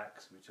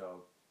acts which are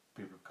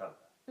people of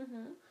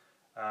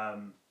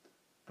colour.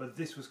 But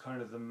this was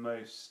kind of the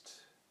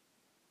most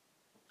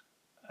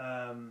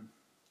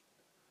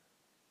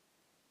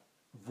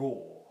raw,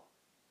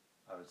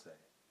 I would say,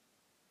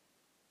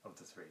 of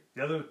the three.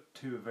 The other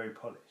two are very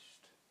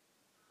polished.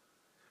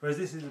 Whereas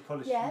this is a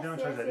polished. Yes, you know what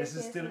I'm trying to say. This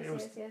is still.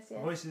 Yes.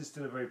 Voice is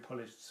still a very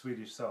polished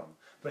Swedish song,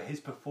 but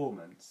his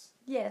performance.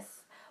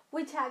 Yes,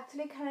 which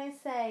actually can I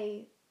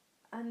say,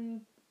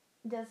 and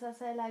just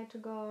as I like to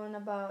go on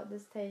about the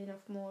staging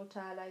of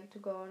Malta, I like to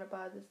go on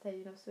about the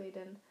staging of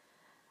Sweden.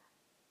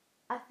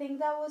 I think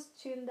that was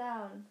tuned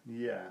down.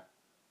 Yeah.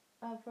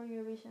 For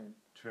Eurovision.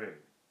 True.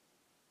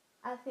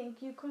 I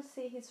think you could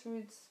see his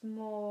roots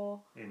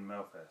more in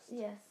Melfest.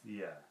 Yes.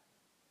 Yeah.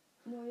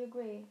 No, you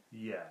agree.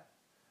 Yeah.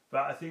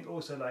 But I think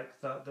also like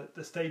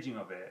the staging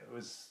of it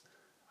was,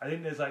 I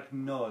think there's like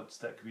nods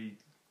that could be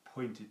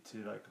pointed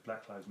to like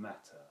Black Lives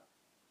Matter,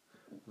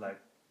 like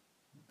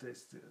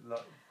this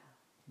like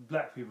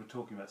black people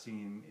talking about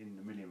singing in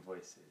a million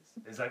voices.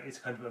 It's like it's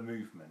kind of a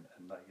movement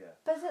and like yeah.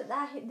 But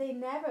that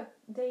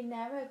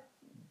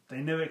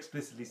they never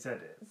explicitly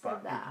said it,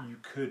 but you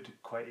could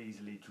quite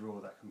easily draw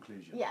that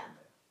conclusion. Yeah. From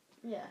it.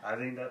 Yeah. I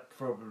think that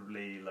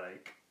probably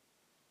like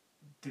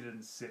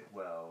didn't sit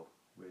well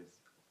with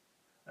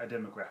a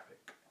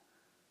demographic.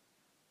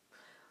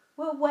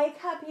 Well,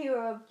 wake up,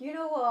 Europe. You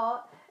know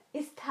what?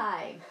 It's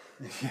time.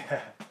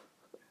 Yeah.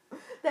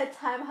 That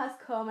time has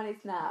come and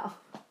it's now.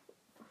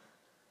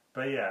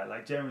 But yeah,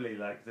 like generally,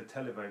 like the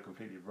televote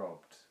completely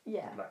robbed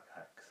Yeah. the black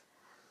acts.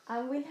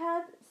 And we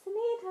had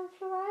Sunit and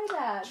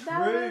Florida. True.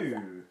 That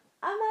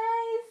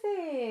was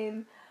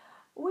amazing.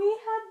 We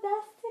had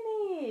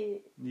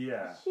Destiny.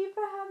 Yeah. She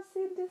perhaps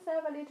did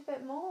deserve a little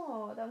bit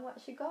more than what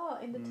she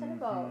got in the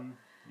televote.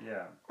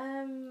 Yeah.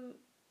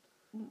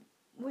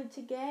 Which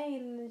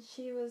again,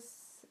 she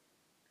was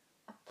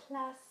a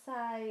plus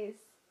size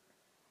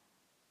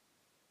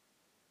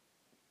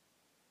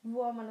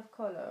woman of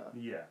color.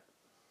 Yeah.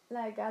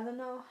 Like, I don't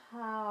know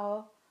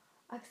how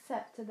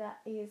accepted that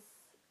is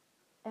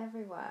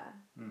everywhere.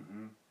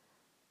 Mm-hmm.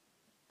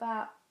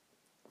 But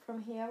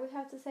from here, we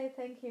have to say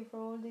thank you for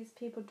all these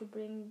people to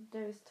bring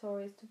their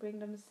stories, to bring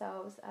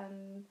themselves,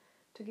 and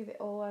to give it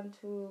all, and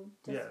to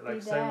just like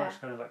be so there. much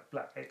kind of like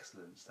black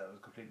excellence that was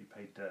completely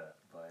paid dirt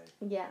by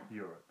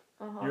Europe.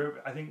 Uh-huh.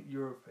 Europe, I think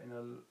Europe in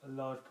a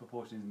large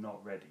proportion is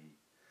not ready.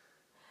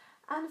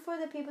 And for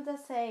the people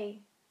that say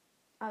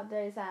out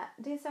there is that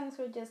these songs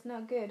were just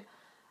not good.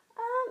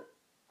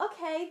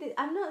 Okay,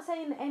 I'm not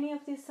saying any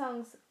of these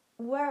songs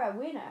were a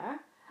winner.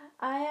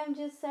 I am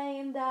just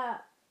saying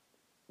that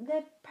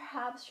they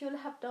perhaps should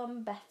have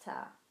done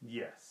better.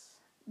 Yes.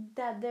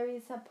 That there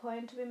is a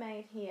point to be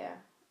made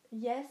here.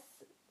 Yes,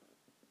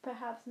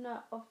 perhaps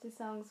not of the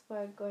songs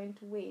were going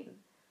to win.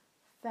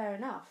 Fair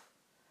enough.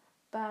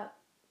 But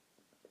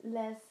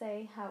let's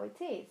say how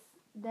it is.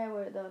 They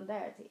were done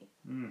dirty.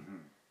 Mm-hmm.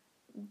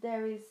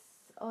 There is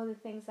other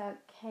things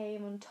that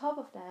came on top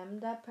of them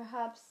that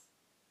perhaps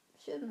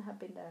shouldn't have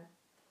been there.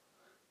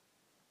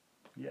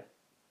 Yeah.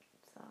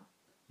 So.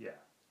 Yeah.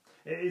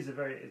 It is a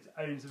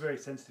very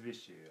sensitive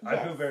issue. Yes.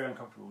 I feel very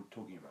uncomfortable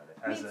talking about it.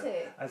 Me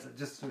too.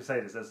 Just to say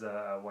this as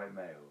a white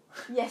male.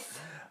 Yes.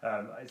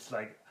 It's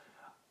like,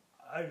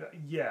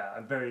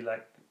 I'm very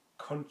like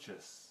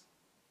conscious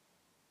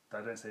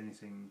that I don't say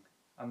anything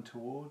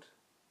untoward,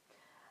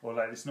 or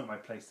like it's not my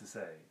place to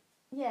say.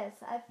 Yes,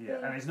 I think.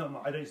 Yeah, and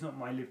it's not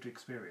my lived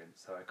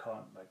experience, so I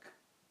can't like.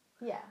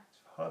 Yeah. It's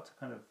hard to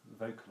kind of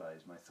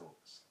vocalize my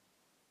thoughts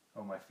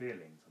or my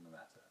feelings on the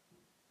matter.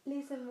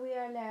 Listen, we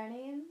are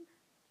learning,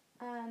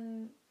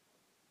 and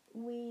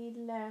we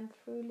learn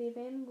through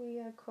living. We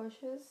are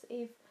cautious.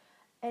 If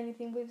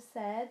anything we've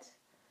said,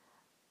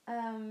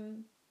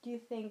 do you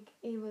think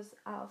it was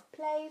out of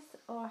place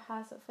or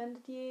has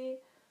offended you?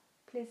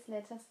 Please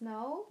let us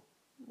know.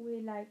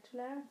 We like to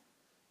learn.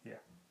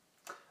 Yeah.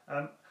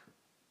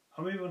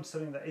 I'll move on to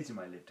something that is in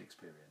my lived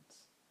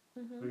experience.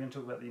 Mm-hmm. We're going to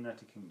talk about the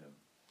United Kingdom.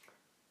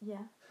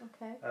 Yeah,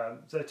 okay.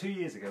 So 2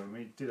 years ago, when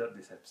we did up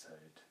this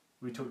episode,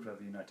 we talked about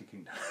the United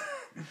Kingdom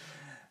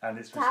and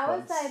its That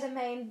response. was like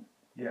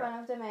one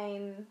of the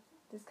main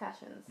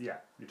discussions. Yeah,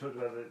 we talked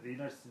about the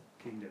United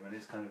Kingdom and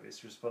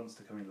its response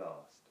to coming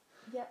last.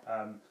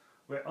 Yep.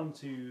 We're on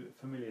to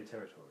familiar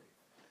territory.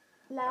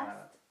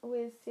 Last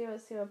with 0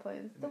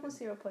 points, double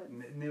 0 points.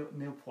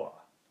 Nil point,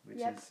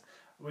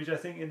 which I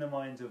think in the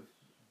minds of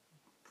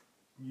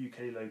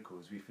UK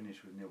locals, we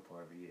finish with nil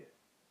point every year.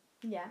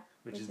 Yeah,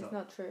 which is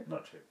not true.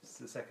 Not true. It's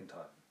the second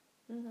time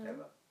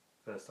ever.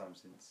 First time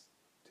since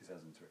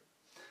 2003.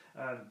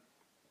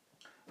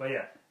 But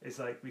yeah, it's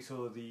like we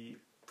saw the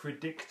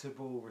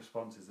predictable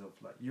responses of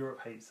like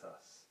Europe hates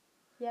us.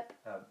 Yep.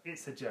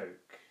 It's a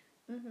joke.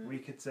 Mm-hmm. We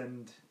could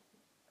send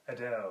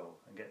Adele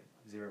and get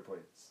 0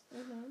 points.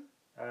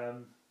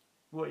 Mm-hmm.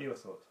 What are your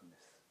thoughts on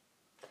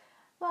this?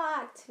 Well,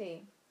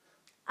 actually,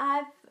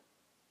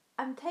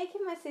 I'm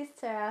taking my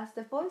sister as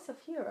the voice of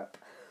Europe.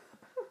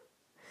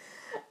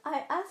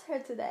 I asked her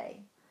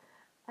today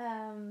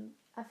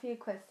a few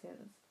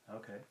questions.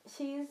 Okay.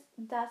 She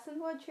doesn't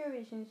watch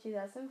Eurovision, she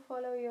doesn't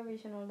follow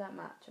Eurovision all that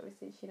much.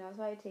 Obviously, she knows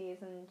what it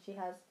is and she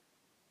has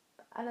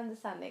an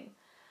understanding.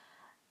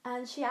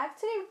 And she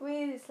actually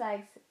really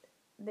dislikes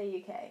the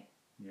UK.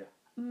 Yeah.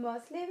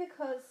 Mostly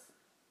because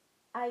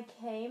I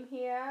came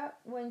here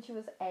when she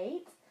was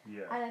 8.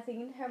 Yeah. And I think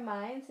in her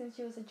mind, since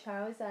she was a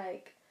child, it's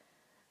like,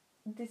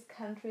 this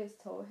country has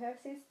told her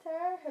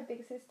sister, her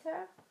big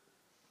sister,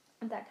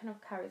 and that kind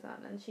of carries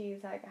on. And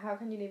she's like, how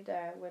can you live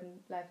there when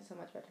life is so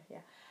much better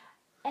here?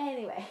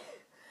 Anyway,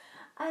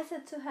 I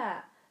said to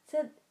her,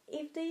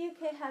 if the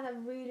UK had a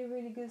really,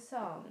 really good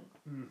song,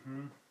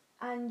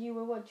 and you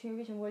were watching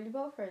Eurovision, would you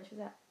vote for it? And she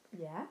was like,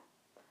 yeah.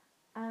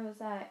 And I was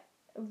like,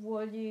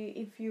 would you,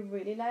 if you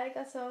really like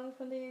a song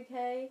from the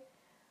UK,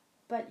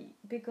 but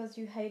because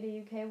you hate the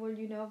UK, will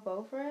you not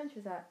vote for it? And she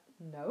was like,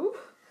 no.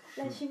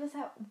 Like, she was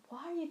like,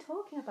 what are you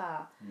talking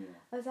about? Yeah.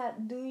 I was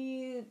like, do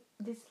you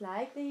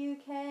dislike the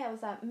UK? I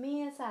was like,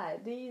 me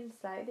aside, do you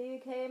dislike the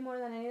UK more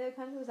than any other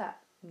country? I was like,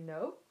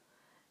 no.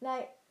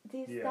 Like,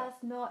 this does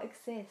not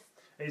exist.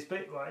 It's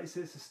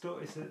a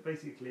story.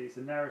 Basically it's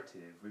a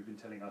narrative we've been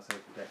telling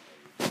ourselves for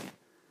decades.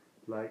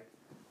 Like,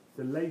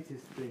 the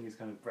latest thing is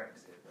kind of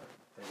Brexit that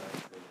they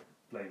like to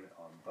blame it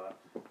on, but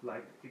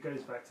like it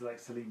goes back to like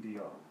Celine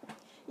Dion.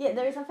 Yeah,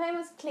 there is a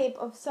famous clip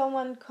of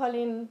someone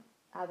calling,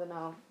 I don't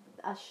know,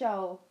 a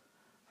show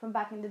from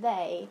back in the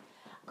day,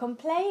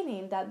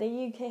 complaining that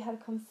the UK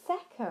had come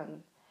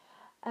second,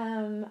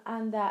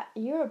 and that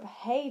Europe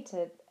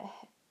hated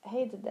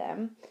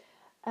them,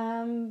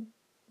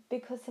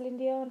 because Celine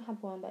Dion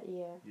had won that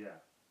year. Yeah.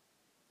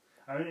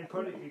 I mean, it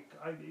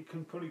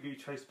can probably be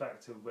traced back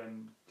to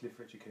when Cliff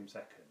Richard came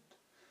second.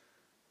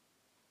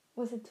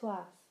 Was it to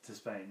us? To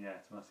Spain, yeah,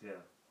 to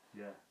Martial,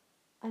 yeah.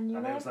 And you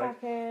know,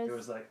 it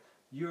was like,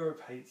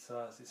 Europe hates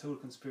us, it's all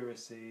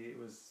conspiracy, it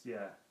was,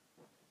 yeah.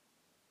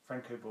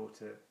 Franco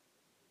bought it.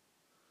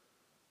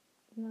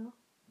 No.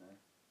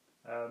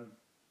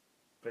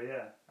 But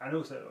yeah, and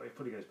also it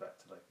probably goes back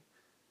to like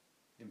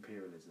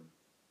imperialism.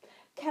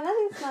 Can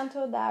I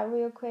dismantle that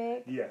real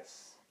quick?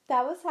 Yes.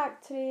 That was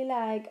actually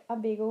like a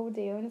big old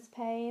deal in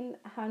Spain.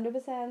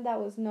 100% that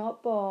was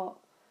not bought.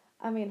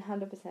 I mean,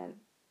 100%.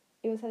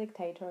 It was a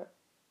dictator.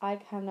 I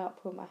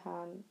cannot put my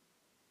hand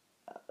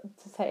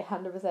to say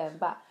 100%,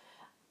 but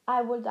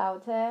I will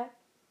doubt it,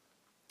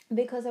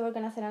 because they were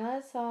gonna sing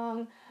another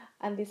song,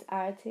 and this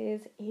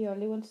artist, he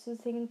only wanted to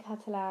sing in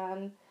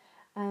Catalan,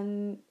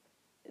 and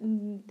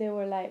they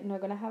were like,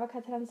 not gonna have a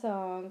Catalan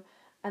song,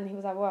 and he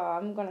was like, well,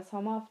 I'm gonna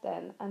song off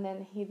then, and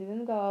then he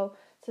didn't go.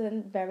 So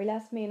then very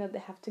last minute they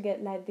have to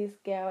get like this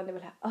girl, and they were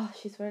like, oh,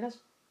 she's wearing a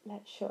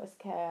like short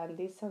skirt and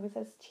this song is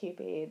so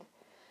stupid,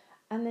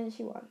 and then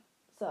she won.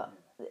 So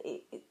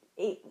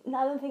I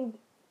don't think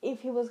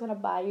if he was gonna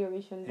buy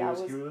Eurovision,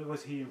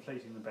 was he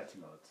inflating the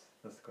betting odds?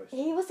 That's the question.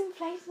 He was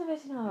inflating the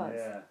betting odds.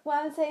 Yeah.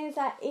 What I'm saying is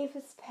that if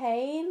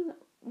Spain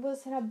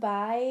was gonna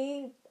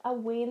buy a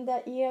win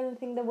that year, I don't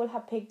think they would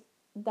have picked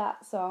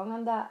that song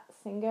and that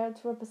singer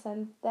to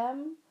represent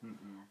them.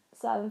 Mm-hmm.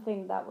 So I don't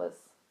think that was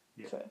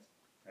true.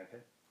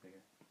 Okay.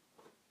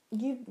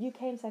 You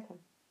came second.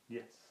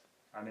 Yes,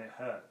 and it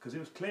hurt because it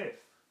was Cliff.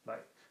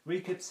 Like, we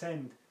could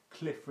send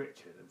Cliff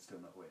Richard and still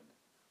not win.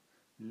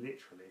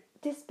 Literally.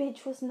 This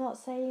bitch was not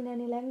saying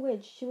any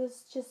language. She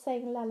was just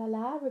saying la la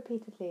la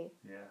repeatedly.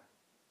 Yeah.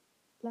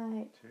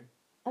 Like, true.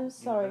 I'm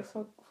sorry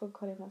for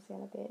calling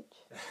Marcial a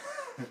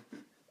bitch.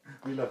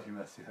 We love you,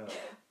 Marcial.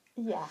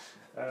 Yeah.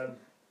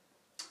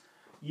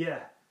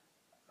 Yeah.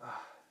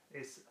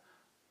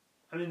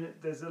 I mean,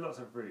 there's a lot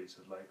of roots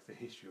of like the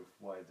history of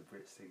why the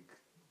Brits think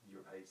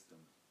Europe hates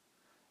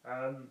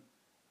them,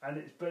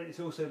 but it's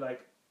also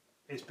like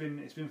it's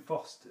been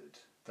fostered,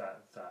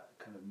 that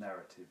kind of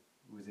narrative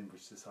within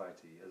British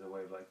society as a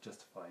way of like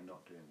justifying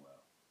not doing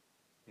well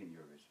in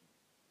Eurovision,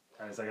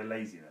 and it's like a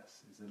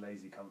laziness. It's a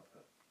lazy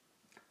comfort.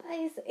 But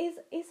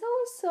it's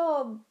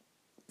also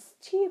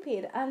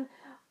stupid, and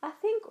I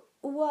think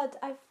what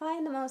I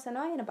find the most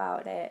annoying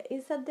about it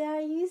is that they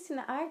are using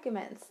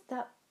arguments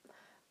that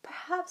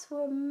perhaps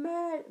were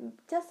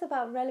just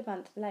about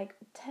relevant like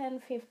 10,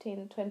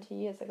 15, 20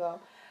 years ago.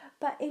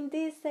 But in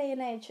this day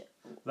and age...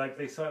 Like,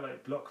 they cite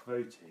like block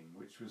voting,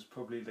 which was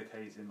probably the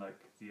case in like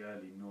the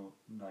early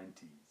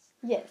 90s.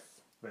 Yes.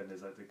 When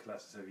there's like the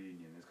collapse of the Soviet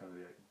Union, there's kind of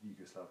like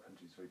Yugoslav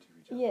countries voting for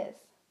each other. Yes.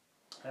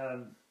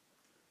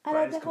 And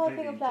like the whole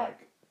thing of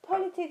like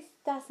politics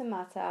doesn't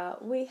matter.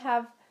 We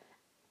have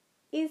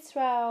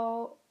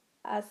Israel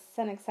as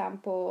an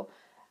example,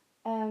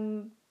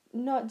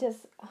 not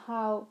just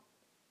how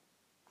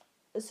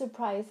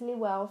surprisingly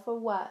well for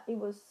what it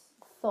was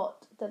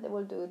thought that they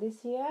will do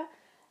this year.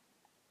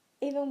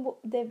 Even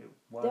they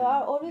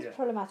are always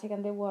problematic,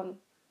 and they won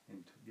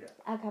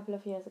a couple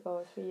of years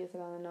ago, 3 years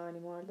ago, I don't know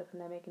anymore, the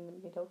pandemic in the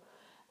middle.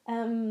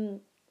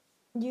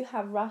 You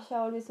have Russia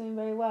always doing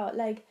very well.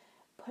 Like,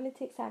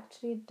 politics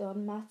actually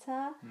don't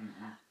matter.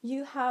 Mm-hmm.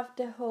 You have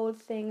the whole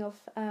thing of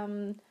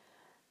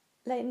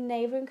like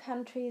neighbouring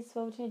countries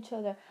voting each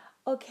other.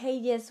 Okay,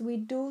 yes, we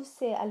do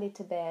see a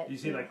little bit. You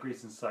see like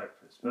Greece and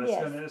Cyprus, but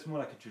it's more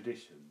like a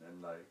tradition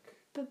than like...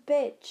 But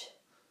bitch,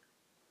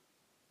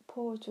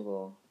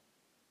 Portugal,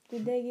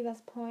 did they give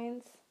us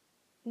points?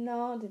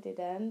 No, they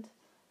didn't.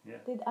 Yeah.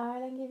 Did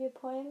Ireland give you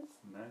points?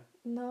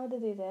 No, they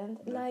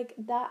didn't. No. Like,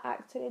 that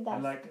actually...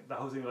 And like, the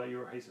whole thing like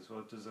Europe hates us,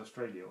 well, does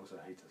Australia also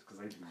hate us? Because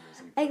they didn't give us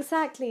any points.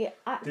 Exactly.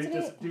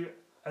 Actually... Do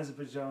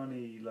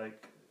Azerbaijani,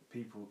 like,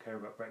 people care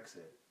about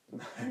Brexit?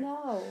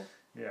 No.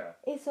 Yeah.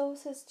 It's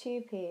also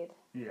stupid.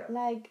 Yeah.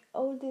 Like,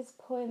 all these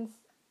points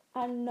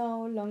are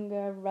no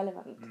longer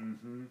relevant.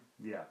 Mm-hmm.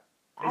 Yeah.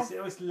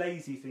 It's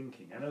lazy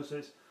thinking, and also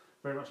it's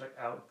very much like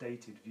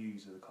outdated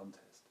views of the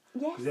contest.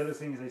 Yes. Because the other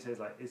thing is they say is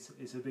like,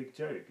 it's a big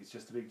joke, it's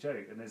just a big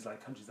joke, and there's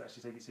like countries that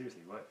actually take it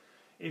seriously. Right?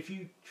 If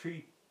you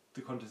treat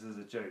the contest as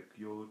a joke,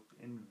 you're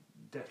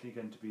definitely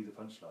going to be the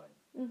punchline.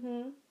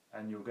 Mm-hmm.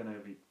 And you're going to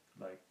be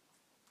like,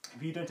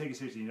 if you don't take it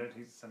seriously, you don't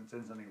send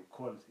something of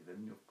quality,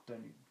 then you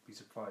don't be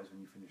surprised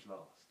when you finish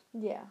last.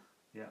 Yeah.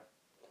 Yeah.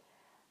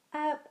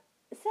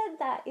 Said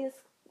that is,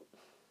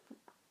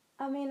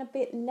 I mean, a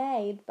bit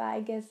late, but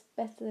I guess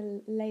better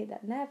late than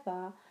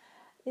never.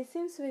 It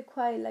seems to be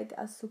quite like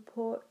a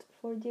support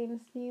for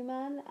James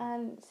Newman,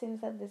 and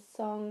seems that the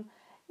song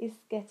is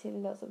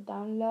getting lots of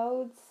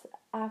downloads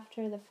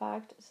after the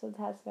fact, so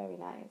that's very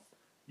nice.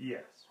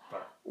 Yes,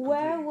 but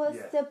where was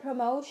the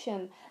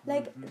promotion?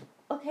 Like,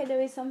 okay,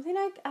 there is something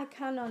I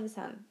can't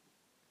understand.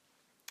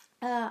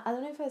 I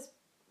don't know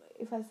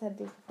if I said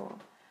this before.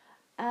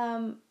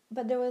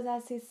 But there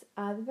was this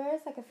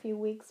advert like a few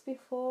weeks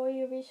before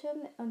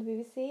Eurovision on the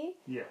BBC.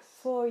 Yes.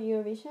 For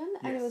Eurovision,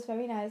 and it Yes. was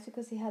very nice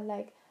because he had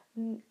like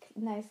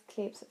nice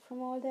clips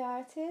from all the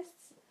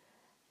artists.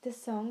 The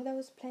song that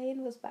was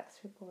playing was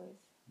Backstreet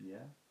Boys.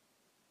 Yeah.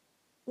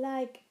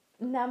 Like,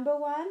 number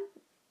one,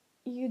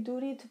 you do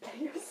need to play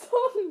your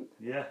song.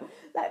 Yeah.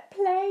 Like,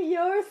 play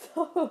your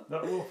song.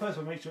 Well, first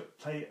of all, make sure to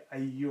play a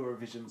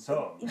Eurovision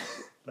song.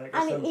 Like,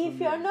 And if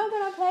you're not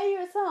gonna play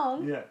your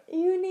song, yeah,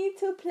 you need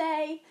to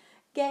play.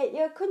 Get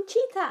your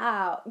Conchita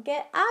out.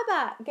 Get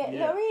ABBA. Get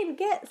Loreen.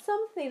 Get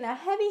something. A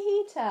heavy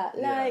hitter.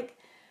 Like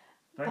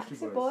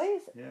Backstreet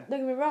Boys. Yeah.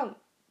 Don't get me wrong.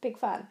 Big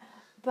fan.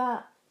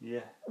 But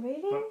yeah.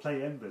 really? But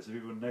play Ember so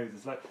people know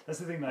this. Like, that's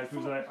the thing. Like,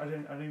 people are like, I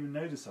don't even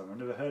know the song. I've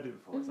never heard it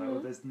before. It's like,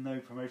 well, there's no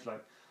promotion.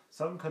 Like,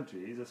 some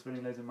countries are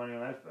spending loads of money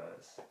on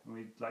adverts, and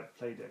we like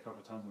played it a couple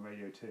of times on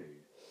radio too.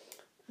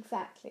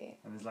 Exactly.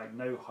 And there's like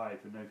no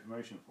hype and no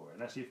promotion for it.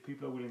 And actually, if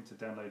people are willing to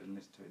download and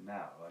listen to it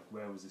now, like,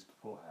 where was this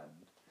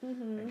beforehand?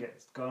 And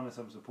garner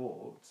some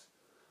support,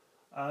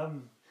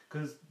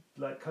 because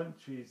like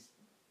countries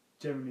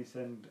generally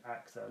send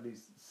acts that are at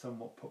least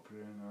somewhat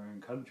popular in their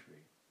own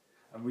country,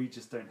 and we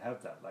just don't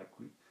have that. Like,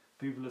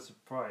 people are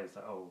surprised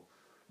that, oh,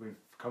 we've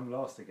come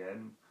last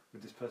again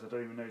with this person. I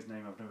don't even know his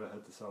name. I've never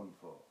heard the song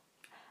before.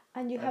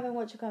 And you haven't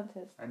watched a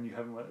contest. And you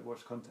haven't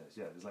watched contest.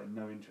 Yeah, there's like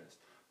no interest.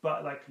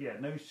 But like, yeah,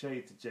 no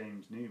shade to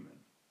James Newman,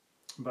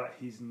 but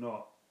he's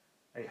not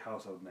a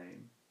household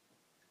name.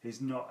 He's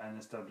not an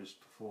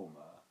established performer.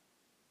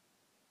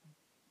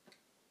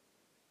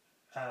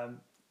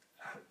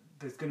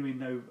 There's going to be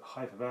no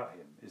hype about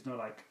him. It's not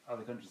like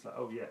other countries like,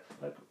 oh yeah,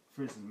 like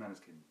for instance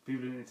Maneskin.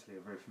 People in Italy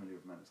are very familiar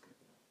with Maneskin.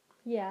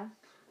 Yeah.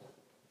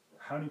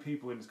 How many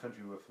people in this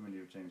country were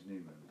familiar with James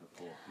Newman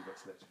before he got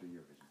selected for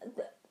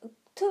Eurovision?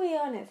 To be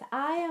honest,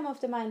 I am of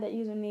the mind that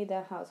you don't need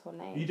a household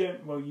name. You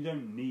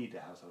don't need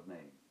a household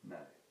name, no.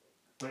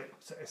 But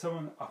if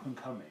someone up and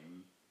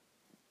coming,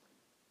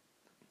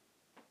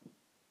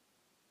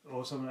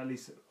 or someone at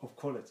least of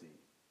quality.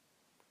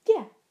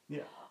 Yeah.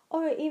 Yeah.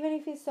 Or even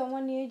if it's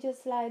someone new,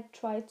 just like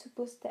try to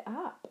boost it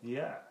up.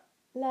 Yeah.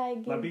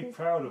 Like be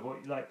proud of what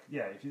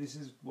if this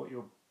is what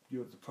you're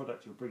the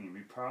product you're bringing,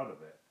 be proud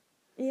of it.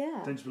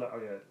 Yeah. Don't just be like,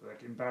 oh yeah,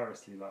 like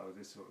embarrassedly like, oh,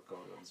 this is what we've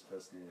got this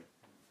person here.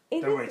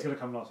 Don't worry, it's going to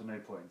come last with no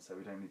points, so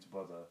we don't need to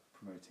bother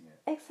promoting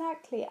it.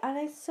 Exactly. And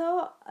I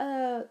saw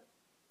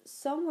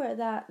somewhere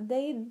that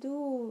they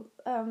do,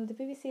 the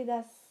BBC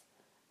does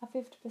a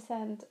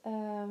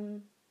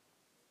 50%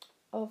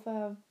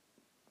 of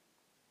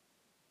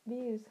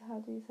views. How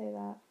do you say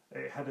that?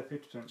 It had a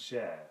 50%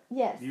 share.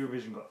 Yes.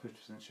 Eurovision got a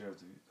 50% share of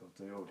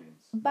the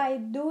audience. By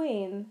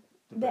doing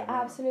the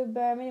absolute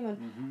bare minimum.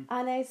 Mm-hmm.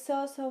 And I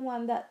saw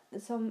somewhere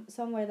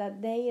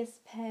that they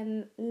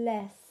spend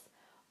less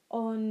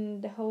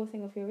on the whole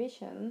thing of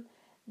Eurovision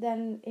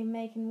than in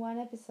making one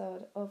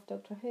episode of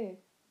Doctor Who.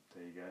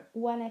 There you go.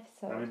 One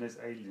episode. I mean, those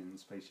alien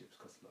spaceships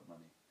cost a lot of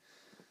money.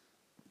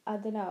 I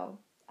don't know.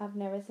 I've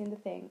never seen the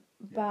thing.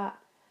 Yeah.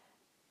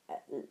 But,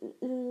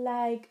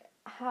 like,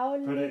 how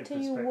little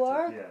you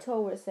work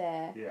towards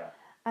it. Yeah.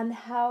 And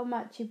how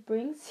much it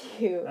brings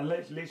you. And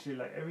literally,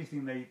 like,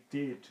 everything they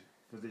did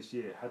for this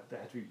year, they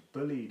had to be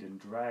bullied and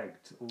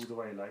dragged all the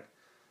way, like...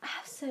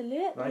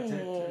 Absolutely.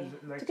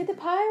 Like, to get the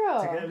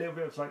pyro. To get a little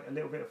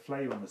bit of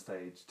flame on the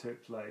stage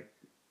took like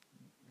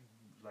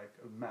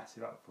a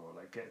massive uproar.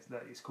 Like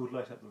it's called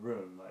Light Up the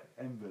Room. Like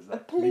embers.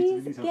 Like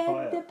please need get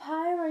fire. the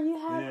pyro. You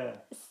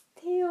have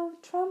steel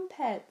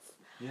trumpets.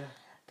 Yeah.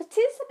 But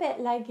it's a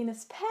bit like in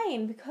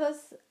Spain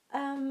because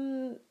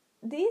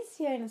this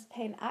year in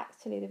Spain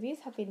actually the views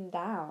have been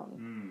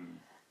down.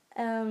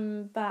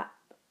 But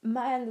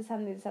my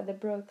understanding is that the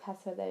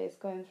broadcaster there is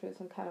going through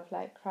some kind of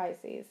like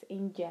crisis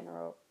in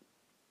general.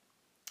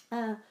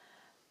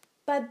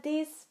 But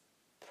this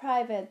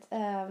private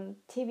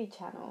TV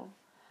channel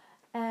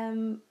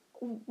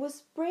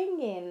was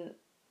bringing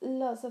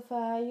lots of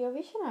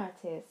Eurovision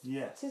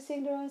artists to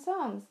sing their own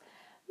songs.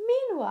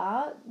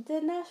 Meanwhile,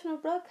 the national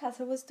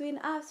broadcaster was doing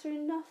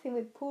absolutely nothing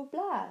with Poor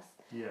Blast.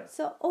 Yeah.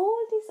 So all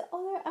these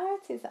other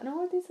artists and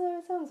all these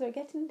other songs were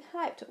getting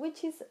hyped,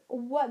 which is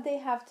what they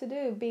have to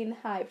do, being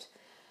hyped.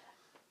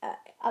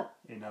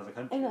 In other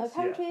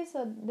countries.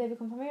 So they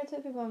become familiar to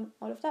people and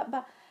all of that.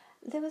 But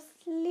there was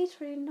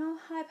literally no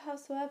hype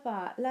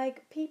whatsoever.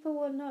 Like, people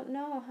will not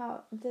know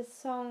how the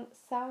song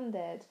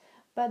sounded,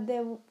 but they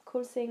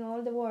could sing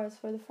all the words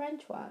for the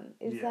French one.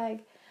 It's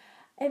like,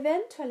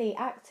 eventually,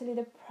 actually,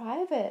 the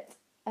private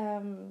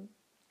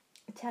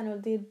channel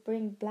did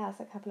bring Blas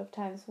a couple of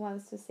times,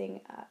 once to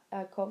sing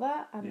a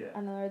cover and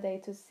another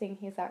day to sing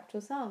his actual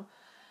song.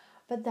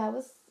 But that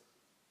was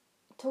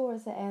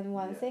towards the end.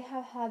 Once they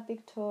have had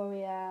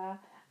Victoria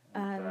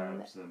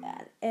and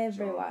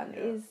everyone,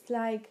 is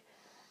like,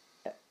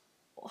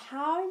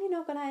 how are you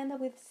not going to end up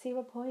with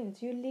 0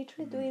 points? You're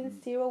literally doing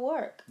zero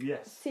work.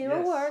 Yes.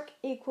 Zero work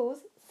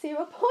equals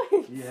 0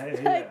 points.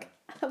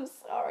 I'm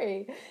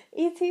sorry.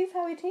 It is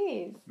how it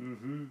is.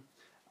 Mm-hmm.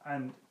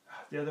 And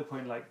the other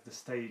point, like the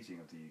staging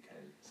of the UK.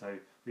 So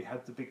we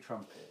had the big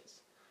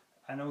trumpets,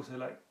 and also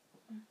like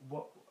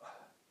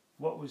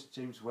what was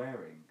James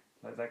wearing?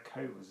 Like that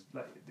coat was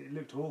like it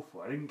looked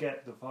awful. I didn't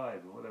get the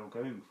vibe of what they were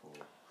going for.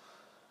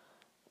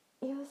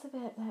 He was a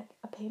bit like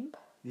a pimp.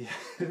 Yeah,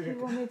 If you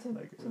want me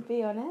to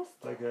be honest.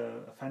 Like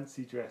a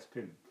fancy dress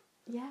pimp.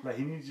 Yeah. Like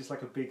he needed just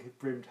like a big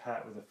brimmed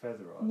hat with a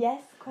feather on.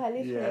 Yes, quite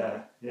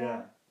literally.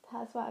 Yeah.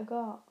 That's what I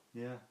got.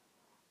 Yeah.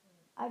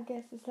 I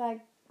guess it's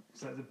like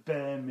the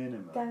bare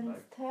minimum.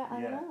 gangster.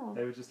 I don't know.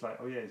 They were just like,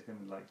 oh yeah, he's gonna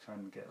like try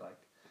and get like.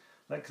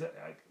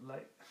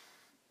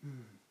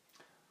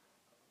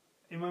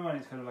 In my mind,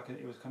 it's kind of like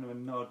it was kind of a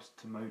nod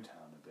to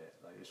Motown a bit.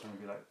 Like it's trying to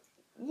be like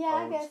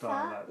I old guess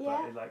style,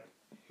 that. but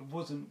it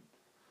wasn't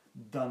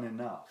done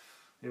enough.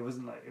 It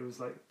wasn't like it was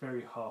like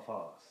very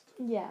half-assed.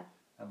 Yeah.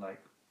 And like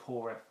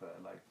poor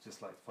effort, like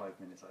just like 5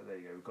 minutes. Like there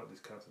you go, we've got this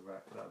cut of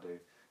rap. That'll do.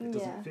 It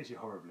doesn't fit you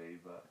horribly,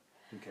 but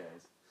who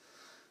cares?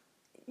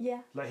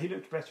 Yeah. Like he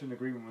looked better in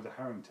agreement with a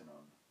Harrington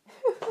on.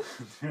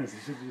 He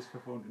should have just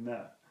performed in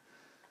that.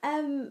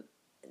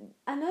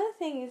 Another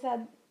thing is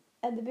that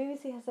the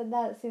BBC has said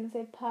that since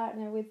they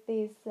partner with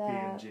this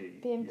BMG,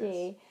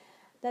 yes.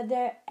 that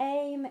their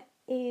aim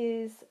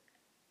is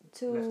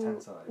to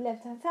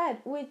left-hand side,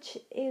 which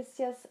is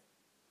just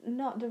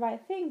not the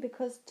right thing,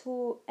 because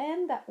to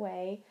end that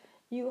way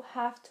you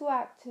have to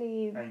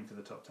actually aim for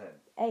the top 10.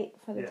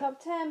 Top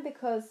 10,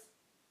 because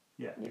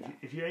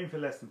if you aim for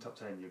less than top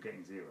 10, you're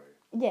getting 0.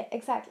 Yeah,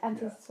 exactly, and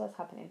this is what's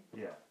happening.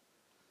 Yeah.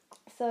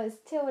 So it's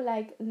still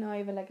like not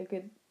even like a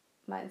good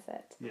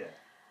mindset. Yeah.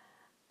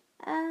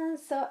 And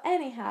so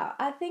anyhow,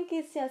 I think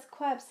it's just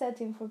quite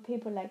upsetting for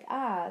people like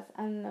us,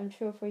 and I'm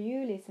sure for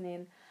you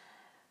listening,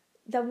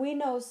 that we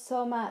know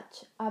so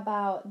much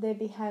about the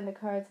behind the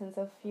curtains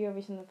of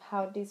Eurovision, of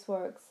how this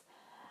works,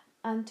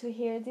 and to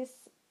hear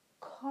these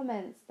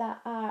comments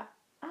that are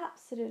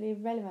absolutely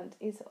irrelevant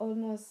is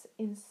almost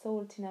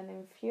insulting and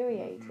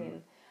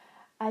infuriating.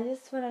 I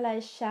just want to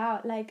like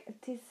shout like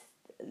this.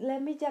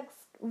 Let me just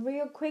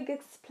real quick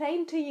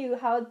explain to you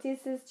how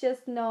this is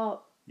just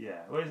not.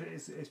 Yeah, well,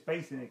 it's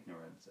based in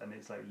ignorance, and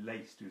it's like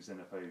laced with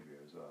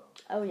xenophobia as well.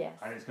 Oh yes.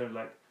 And it's kind of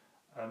like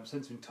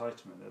sense of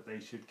entitlement that they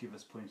should give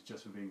us points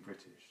just for being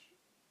British.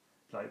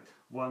 Like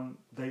one,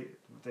 they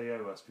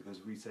owe us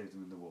because we saved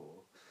them in the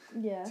war.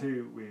 Yeah.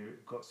 2,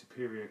 we've got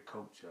superior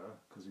culture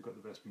because we've got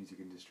the best music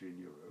industry in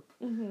Europe,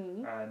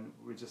 and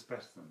we're just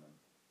better than them.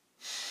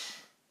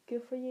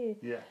 Good for you.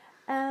 Yeah.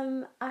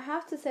 I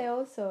have to say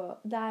also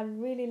that I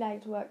really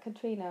liked what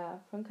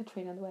Katrina from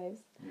Katrina and the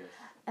Waves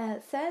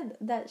said,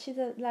 that she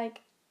said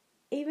like,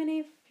 even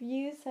if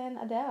you send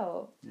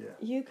Adele,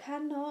 you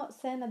cannot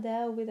send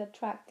Adele with a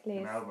track list,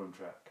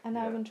 an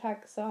album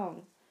track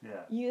song.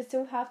 Yeah. You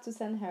still have to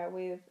send her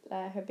with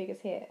her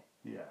biggest hit.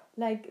 Yeah.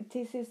 Like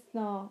this is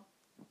not.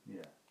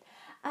 Yeah.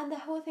 And the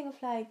whole thing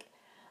of like,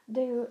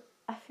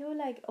 I feel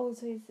like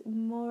also is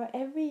more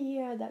every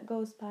year that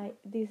goes by.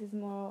 This is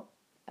more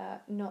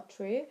not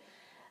true.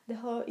 The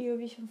whole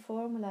Eurovision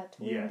formula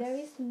to win. There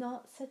is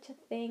not such a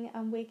thing,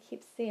 and we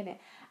keep seeing it.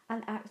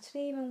 And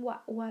actually, even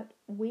what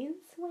wins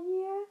one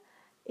year,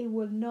 it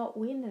will not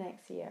win the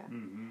next year.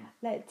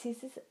 Like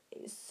this is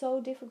so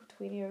difficult to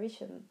win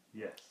Eurovision.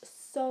 Yes.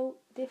 So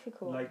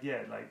difficult. Like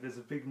there's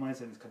a big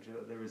mindset in this country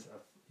that there is a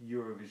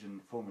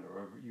Eurovision formula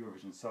or a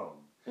Eurovision song,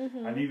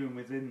 and even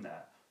within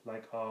that,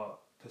 like our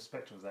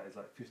perspective of that is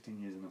like 15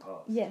 years in the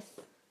past. Yes.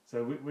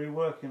 So we're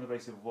working on the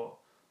basis of what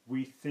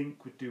we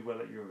think would do well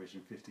at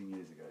Eurovision 15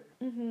 years ago,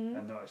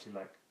 and not actually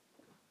like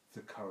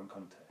the current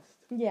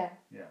contest. Yeah.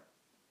 Yeah.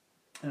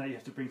 And you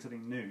have to bring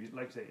something new.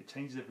 Like you say, it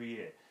changes every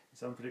year.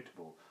 It's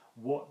unpredictable.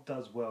 What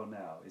does well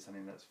now is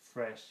something that's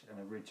fresh and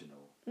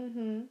original,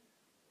 and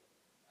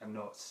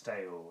not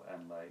stale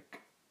and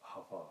like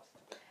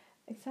half-assed.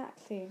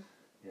 Exactly.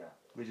 Yeah,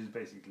 which is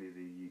basically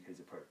the UK's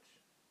approach.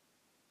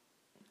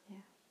 Yeah.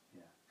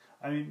 Yeah.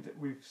 I mean,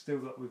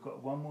 we've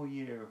got one more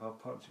year of our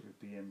partnership with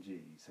BMG,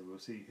 so we'll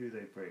see who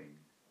they bring.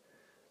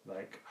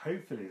 Like,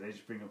 hopefully they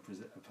just bring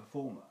a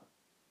performer,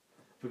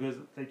 because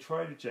they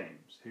tried with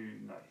James, who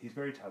he's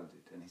very talented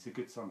and he's a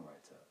good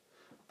songwriter,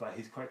 but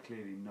he's quite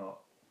clearly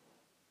not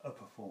a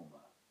performer.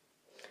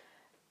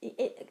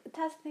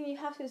 That's the thing, you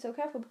have to be so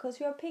careful, because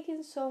you're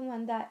picking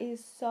someone that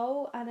is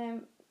so, and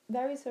I'm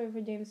very sorry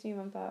for James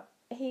Newman, but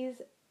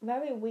he's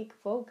very weak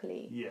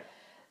vocally. Yeah.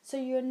 So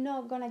you're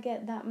not gonna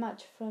get that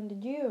much from the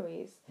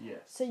juries. Yes.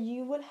 So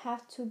you will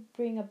have to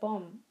bring a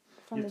bomb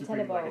from the televote.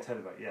 Bring like a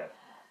televote, yeah.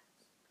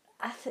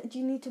 I said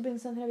you need to bring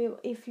something. You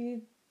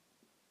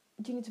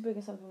need to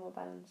bring something more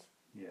balanced.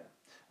 Yeah,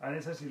 and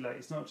it's actually like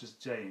it's not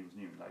just James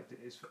Newman. Like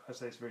I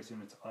say, it's very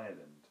similar to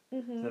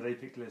Ireland. So they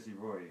picked Leslie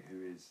Roy,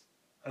 who is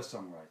a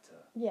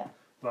songwriter. Yeah.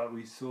 But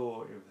we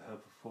saw with her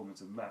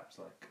performance of Maps,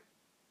 like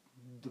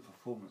the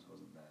performance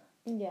wasn't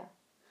there. Yeah.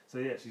 So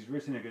yeah, she's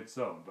written a good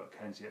song, but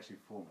can she actually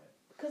perform it?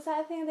 Because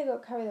I think they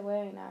got carried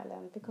away in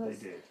Ireland, because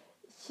they did.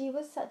 She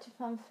was such a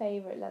fan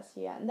favourite last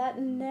year, and that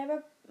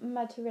never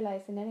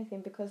materialised in anything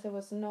because there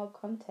was no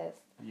contest.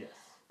 Yes.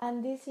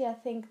 And this year, I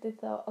think they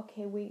thought,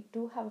 okay, we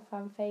do have a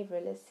fan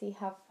favourite. Let's see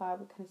how far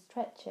we can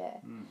stretch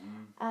it.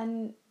 Mm-hmm.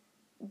 And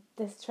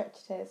they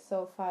stretched it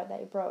so far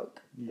that it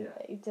broke. Yeah.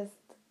 It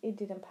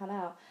didn't pan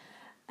out,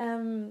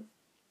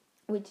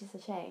 which is a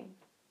shame.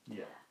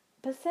 Yeah.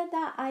 But said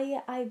that,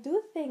 I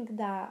do think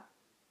that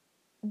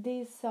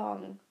this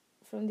song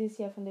from this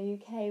year from the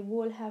UK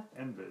will have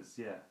Embers,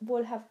 yeah.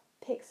 will have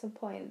picked some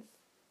points.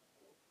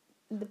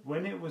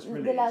 When it was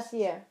released, the last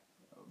year.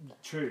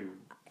 True.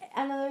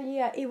 Another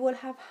year, it would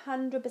have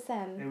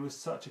 100%. It was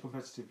such a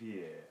competitive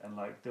year, and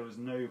like there was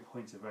no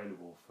points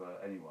available for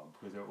anyone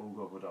because they were all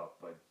gobbled up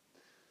by.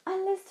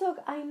 And let's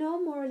talk. I know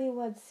morally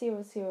what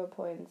 0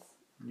 points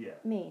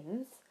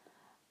means,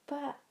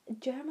 but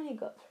Germany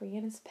got 3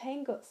 and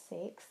Spain got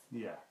 6.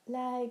 Yeah.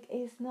 Like,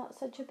 it's not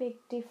such a big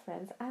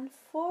difference, and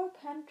 4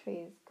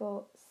 countries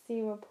got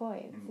 0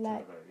 points. In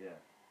like,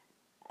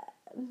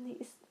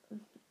 Televote,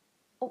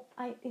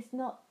 it's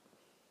not.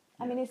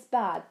 I mean, it's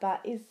bad,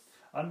 but it's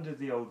under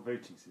the old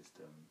voting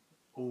system.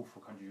 All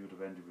 4 countries would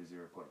have ended with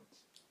 0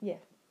 points. Yeah.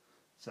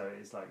 So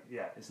it's like,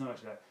 it's not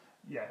actually.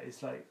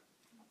 It's like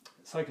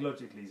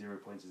psychologically 0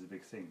 points is a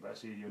big thing, but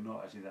actually you're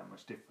not actually that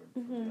much different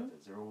from the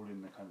others. They're all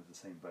in the kind of the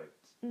same boat.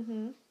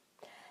 Mm-hmm.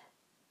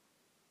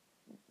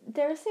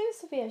 There seems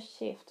to be a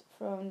shift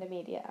from the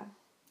media.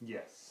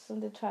 Yes. From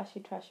the trash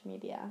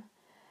media.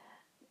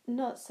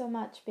 Not so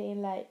much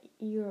being like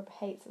Europe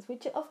hates us,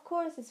 which of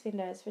course it's been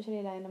there, especially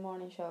like in the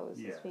morning shows.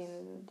 Yes. It's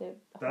been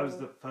that was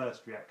the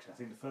first reaction. I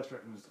think the first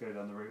reaction was to go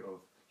down the route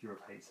of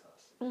Europe hates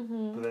us.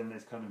 Mm-hmm. But then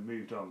it's kind of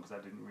moved on because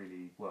that didn't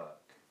really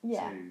work.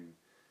 Yeah. To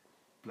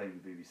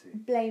blame the BBC.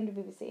 Blame the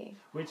BBC.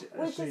 Which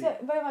is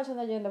very much on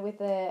the agenda with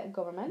the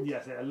government.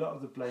 Yes, a lot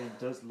of the blame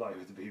does lie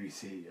with the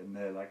BBC and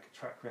their like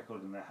track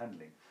record and their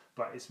handling.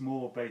 But it's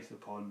more based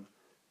upon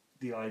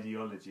the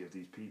ideology of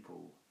these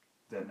people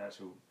than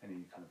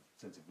any kind of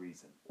sense of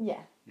reason.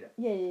 Yeah.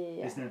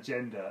 It's an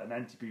agenda, an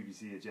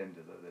anti-BBC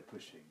agenda that they're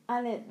pushing.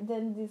 And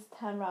then this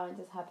time round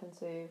just happened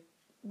to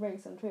bring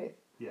some truth.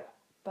 Yeah.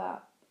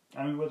 But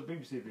I mean, well, the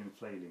BBC have been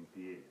flailing for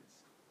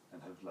years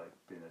and have like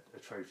been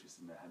atrocious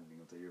in their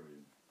handling of the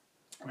Eurovision.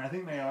 And I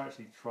think they are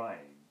actually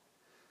trying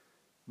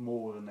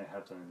more than they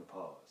have done in the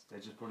past. They're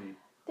just probably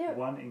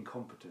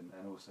incompetent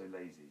and also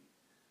lazy.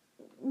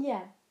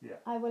 Yeah. Yeah.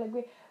 I will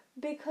agree,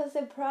 because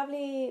they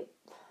probably.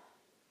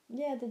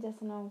 Yeah, they just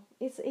don't know.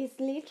 It's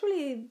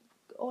literally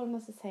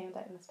almost the same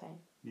that in Spain.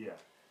 Yeah.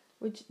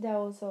 Which they're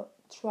also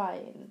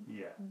trying.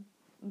 Yeah.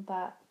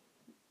 But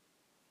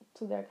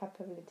to their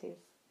capabilities.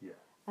 Yeah.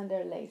 And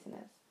their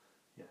laziness.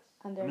 Yes.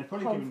 And they're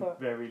probably given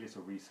very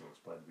little resource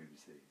by the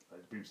BBC.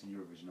 Like the BBC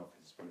Eurovision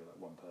office is probably like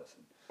one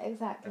person.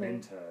 Exactly. An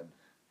intern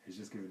who's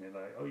just giving it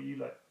like, oh, you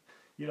like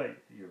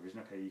Eurovision?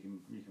 Okay, you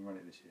can run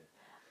it this year.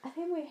 I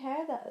think we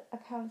heard that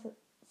accounts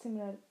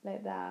similar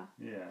like that.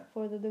 Yeah.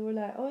 They were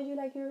like, oh, you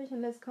like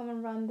Eurovision? Let's come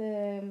and run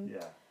the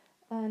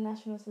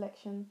national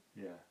selection.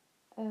 Yeah.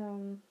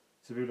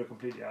 So people are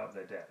completely out of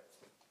their depth.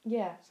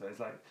 Yeah. So it's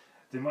like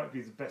they might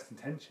be the best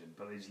intention,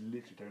 but they just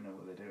literally don't know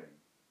what they're doing.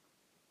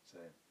 So.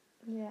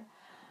 Yeah.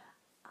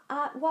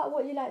 What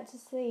would you like to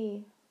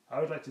see? I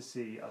would like to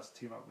see us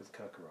team up with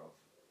Kirkorov,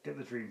 get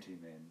the dream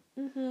team in.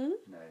 Mm-hmm.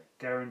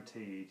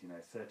 Guaranteed.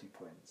 30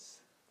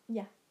 points.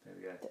 Yeah. There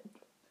we go.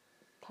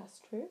 That's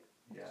true.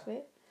 Yeah.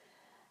 Actually.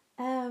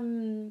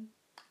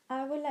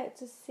 I would like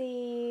to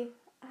see,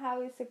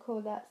 how is it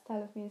called, that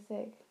style of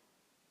music?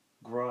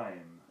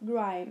 Grime.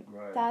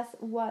 That's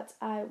what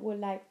I would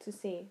like to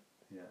see.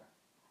 Yeah.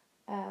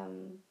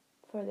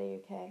 For the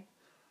UK.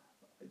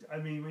 I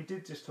mean, we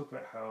did just talk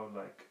about how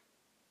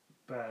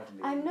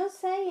badly. I'm not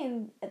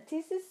saying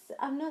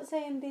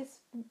this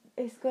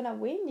is gonna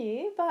win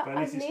you, but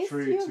at least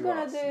you're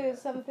gonna do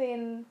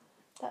something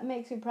that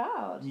makes you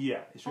proud.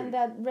 Yeah, it's true. And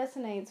that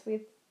resonates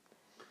with.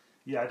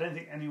 Yeah, I don't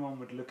think anyone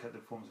would look at the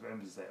performance of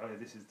Embers and say, "Oh,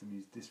 this is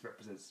this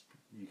represents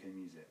UK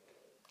music."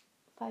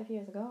 5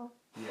 years ago.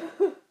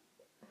 Yeah.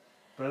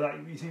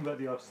 But you think about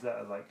the artists that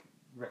are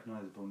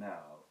recognisable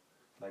now,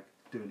 like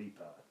Dua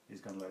Lipa is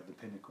kind of like the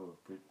pinnacle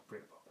of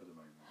Britpop at the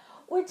moment.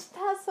 Which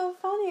that's so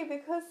funny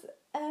because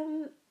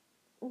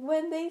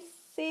when they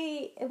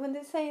say in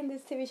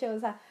these TV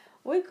shows that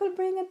we could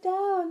bring it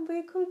down,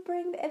 we could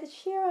bring Ed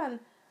Sheeran.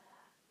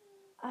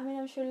 I mean,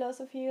 I'm sure lots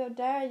of you out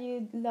there,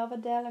 you love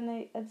Adele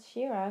and Ed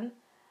Sheeran.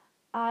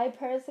 I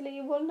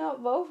personally will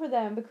not vote for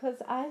them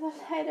because I don't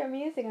like their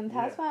music, and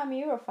that's why I'm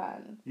a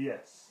Eurofan.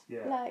 Yes,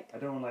 yeah. I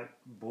don't want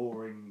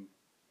boring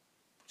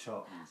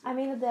chart music. I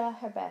mean, Adele at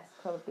her best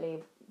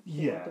probably.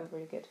 She would do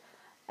really good.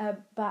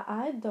 But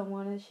I don't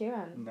want Ed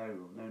Sheeran.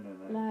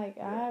 No.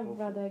 I'd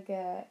rather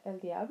get El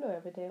Diablo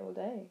every day, all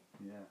day.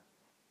 Yeah.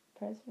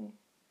 Personally.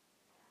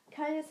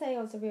 Can I just say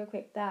also real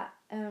quick that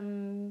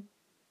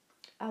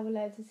I would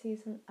love to see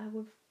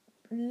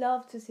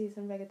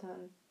some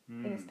reggaeton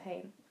in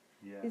Spain.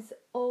 Yeah. It's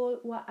all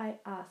what I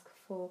ask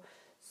for,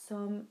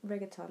 some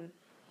reggaeton.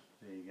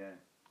 There you go.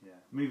 Yeah.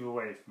 Move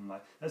away from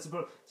that's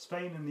about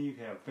Spain and the UK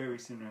are very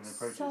similar in their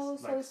approaches. So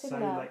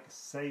similar. So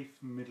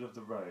safe, middle of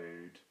the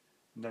road,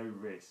 no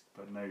risk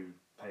but no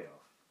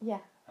payoff. Yeah.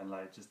 And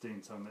like just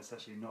doing something that's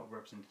actually not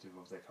representative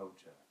of their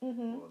culture.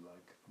 Mm-hmm. Or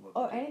like what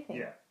Or they do. anything.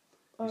 Yeah.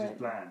 Or It's just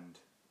bland.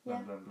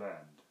 Yeah.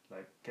 Bland.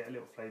 Like get a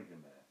little flavour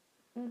in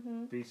there.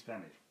 Mm-hmm. Be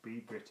Spanish. Be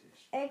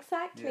British.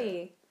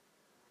 Exactly.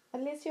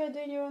 At least you're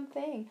doing your own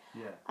thing.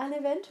 Yeah. And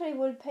eventually it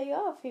will pay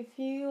off if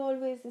you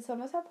always, it's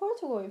almost like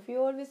Portugal, if you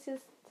always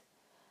just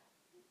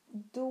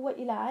do what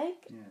you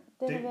like,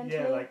 then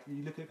eventually... Yeah, like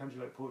you look at a country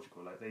like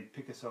Portugal, like they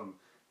pick a song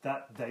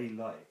that they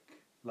like.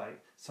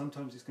 Like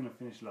sometimes it's going to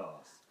finish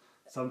last.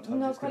 Sometimes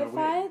not it's going to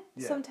qualified, win.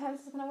 Yeah. sometimes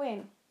it's going to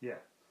win. Yeah.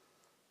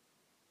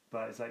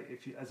 But it's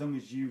like, as long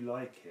as you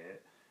like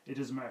it, it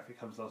doesn't matter if it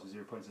comes last with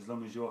 0 points, as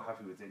long as you're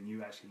happy with it and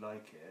you actually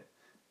like it,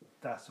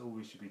 that's all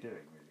we should be doing,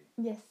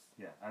 really. Yes.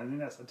 Yeah, and I think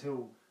that's,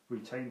 until we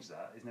change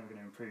that, it's never going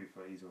to improve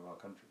for either of our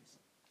countries.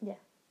 Yeah.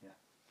 Yeah.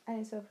 And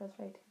it's so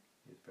frustrating.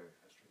 It's very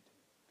frustrating.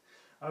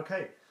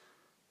 Okay,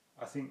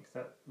 I think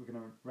that we're going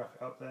to wrap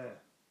it up there.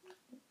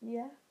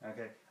 Yeah.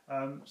 Okay,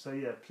 so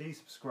yeah, please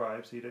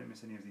subscribe so you don't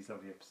miss any of these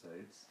lovely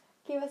episodes.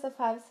 Give us a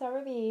 5-star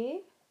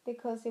review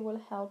because it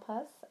will help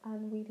us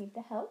and we need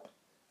the help.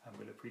 And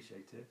we'll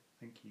appreciate it.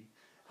 Thank you.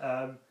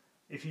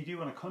 If you do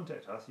want to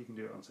contact us, you can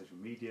do it on social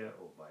media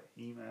or by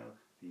email.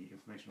 The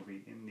information will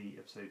be in the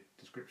episode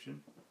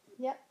description.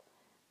 Yep.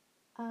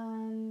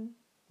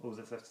 All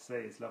that's left to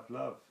say is love,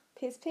 love.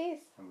 Peace,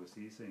 peace. And we'll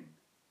see you soon.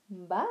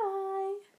 Bye.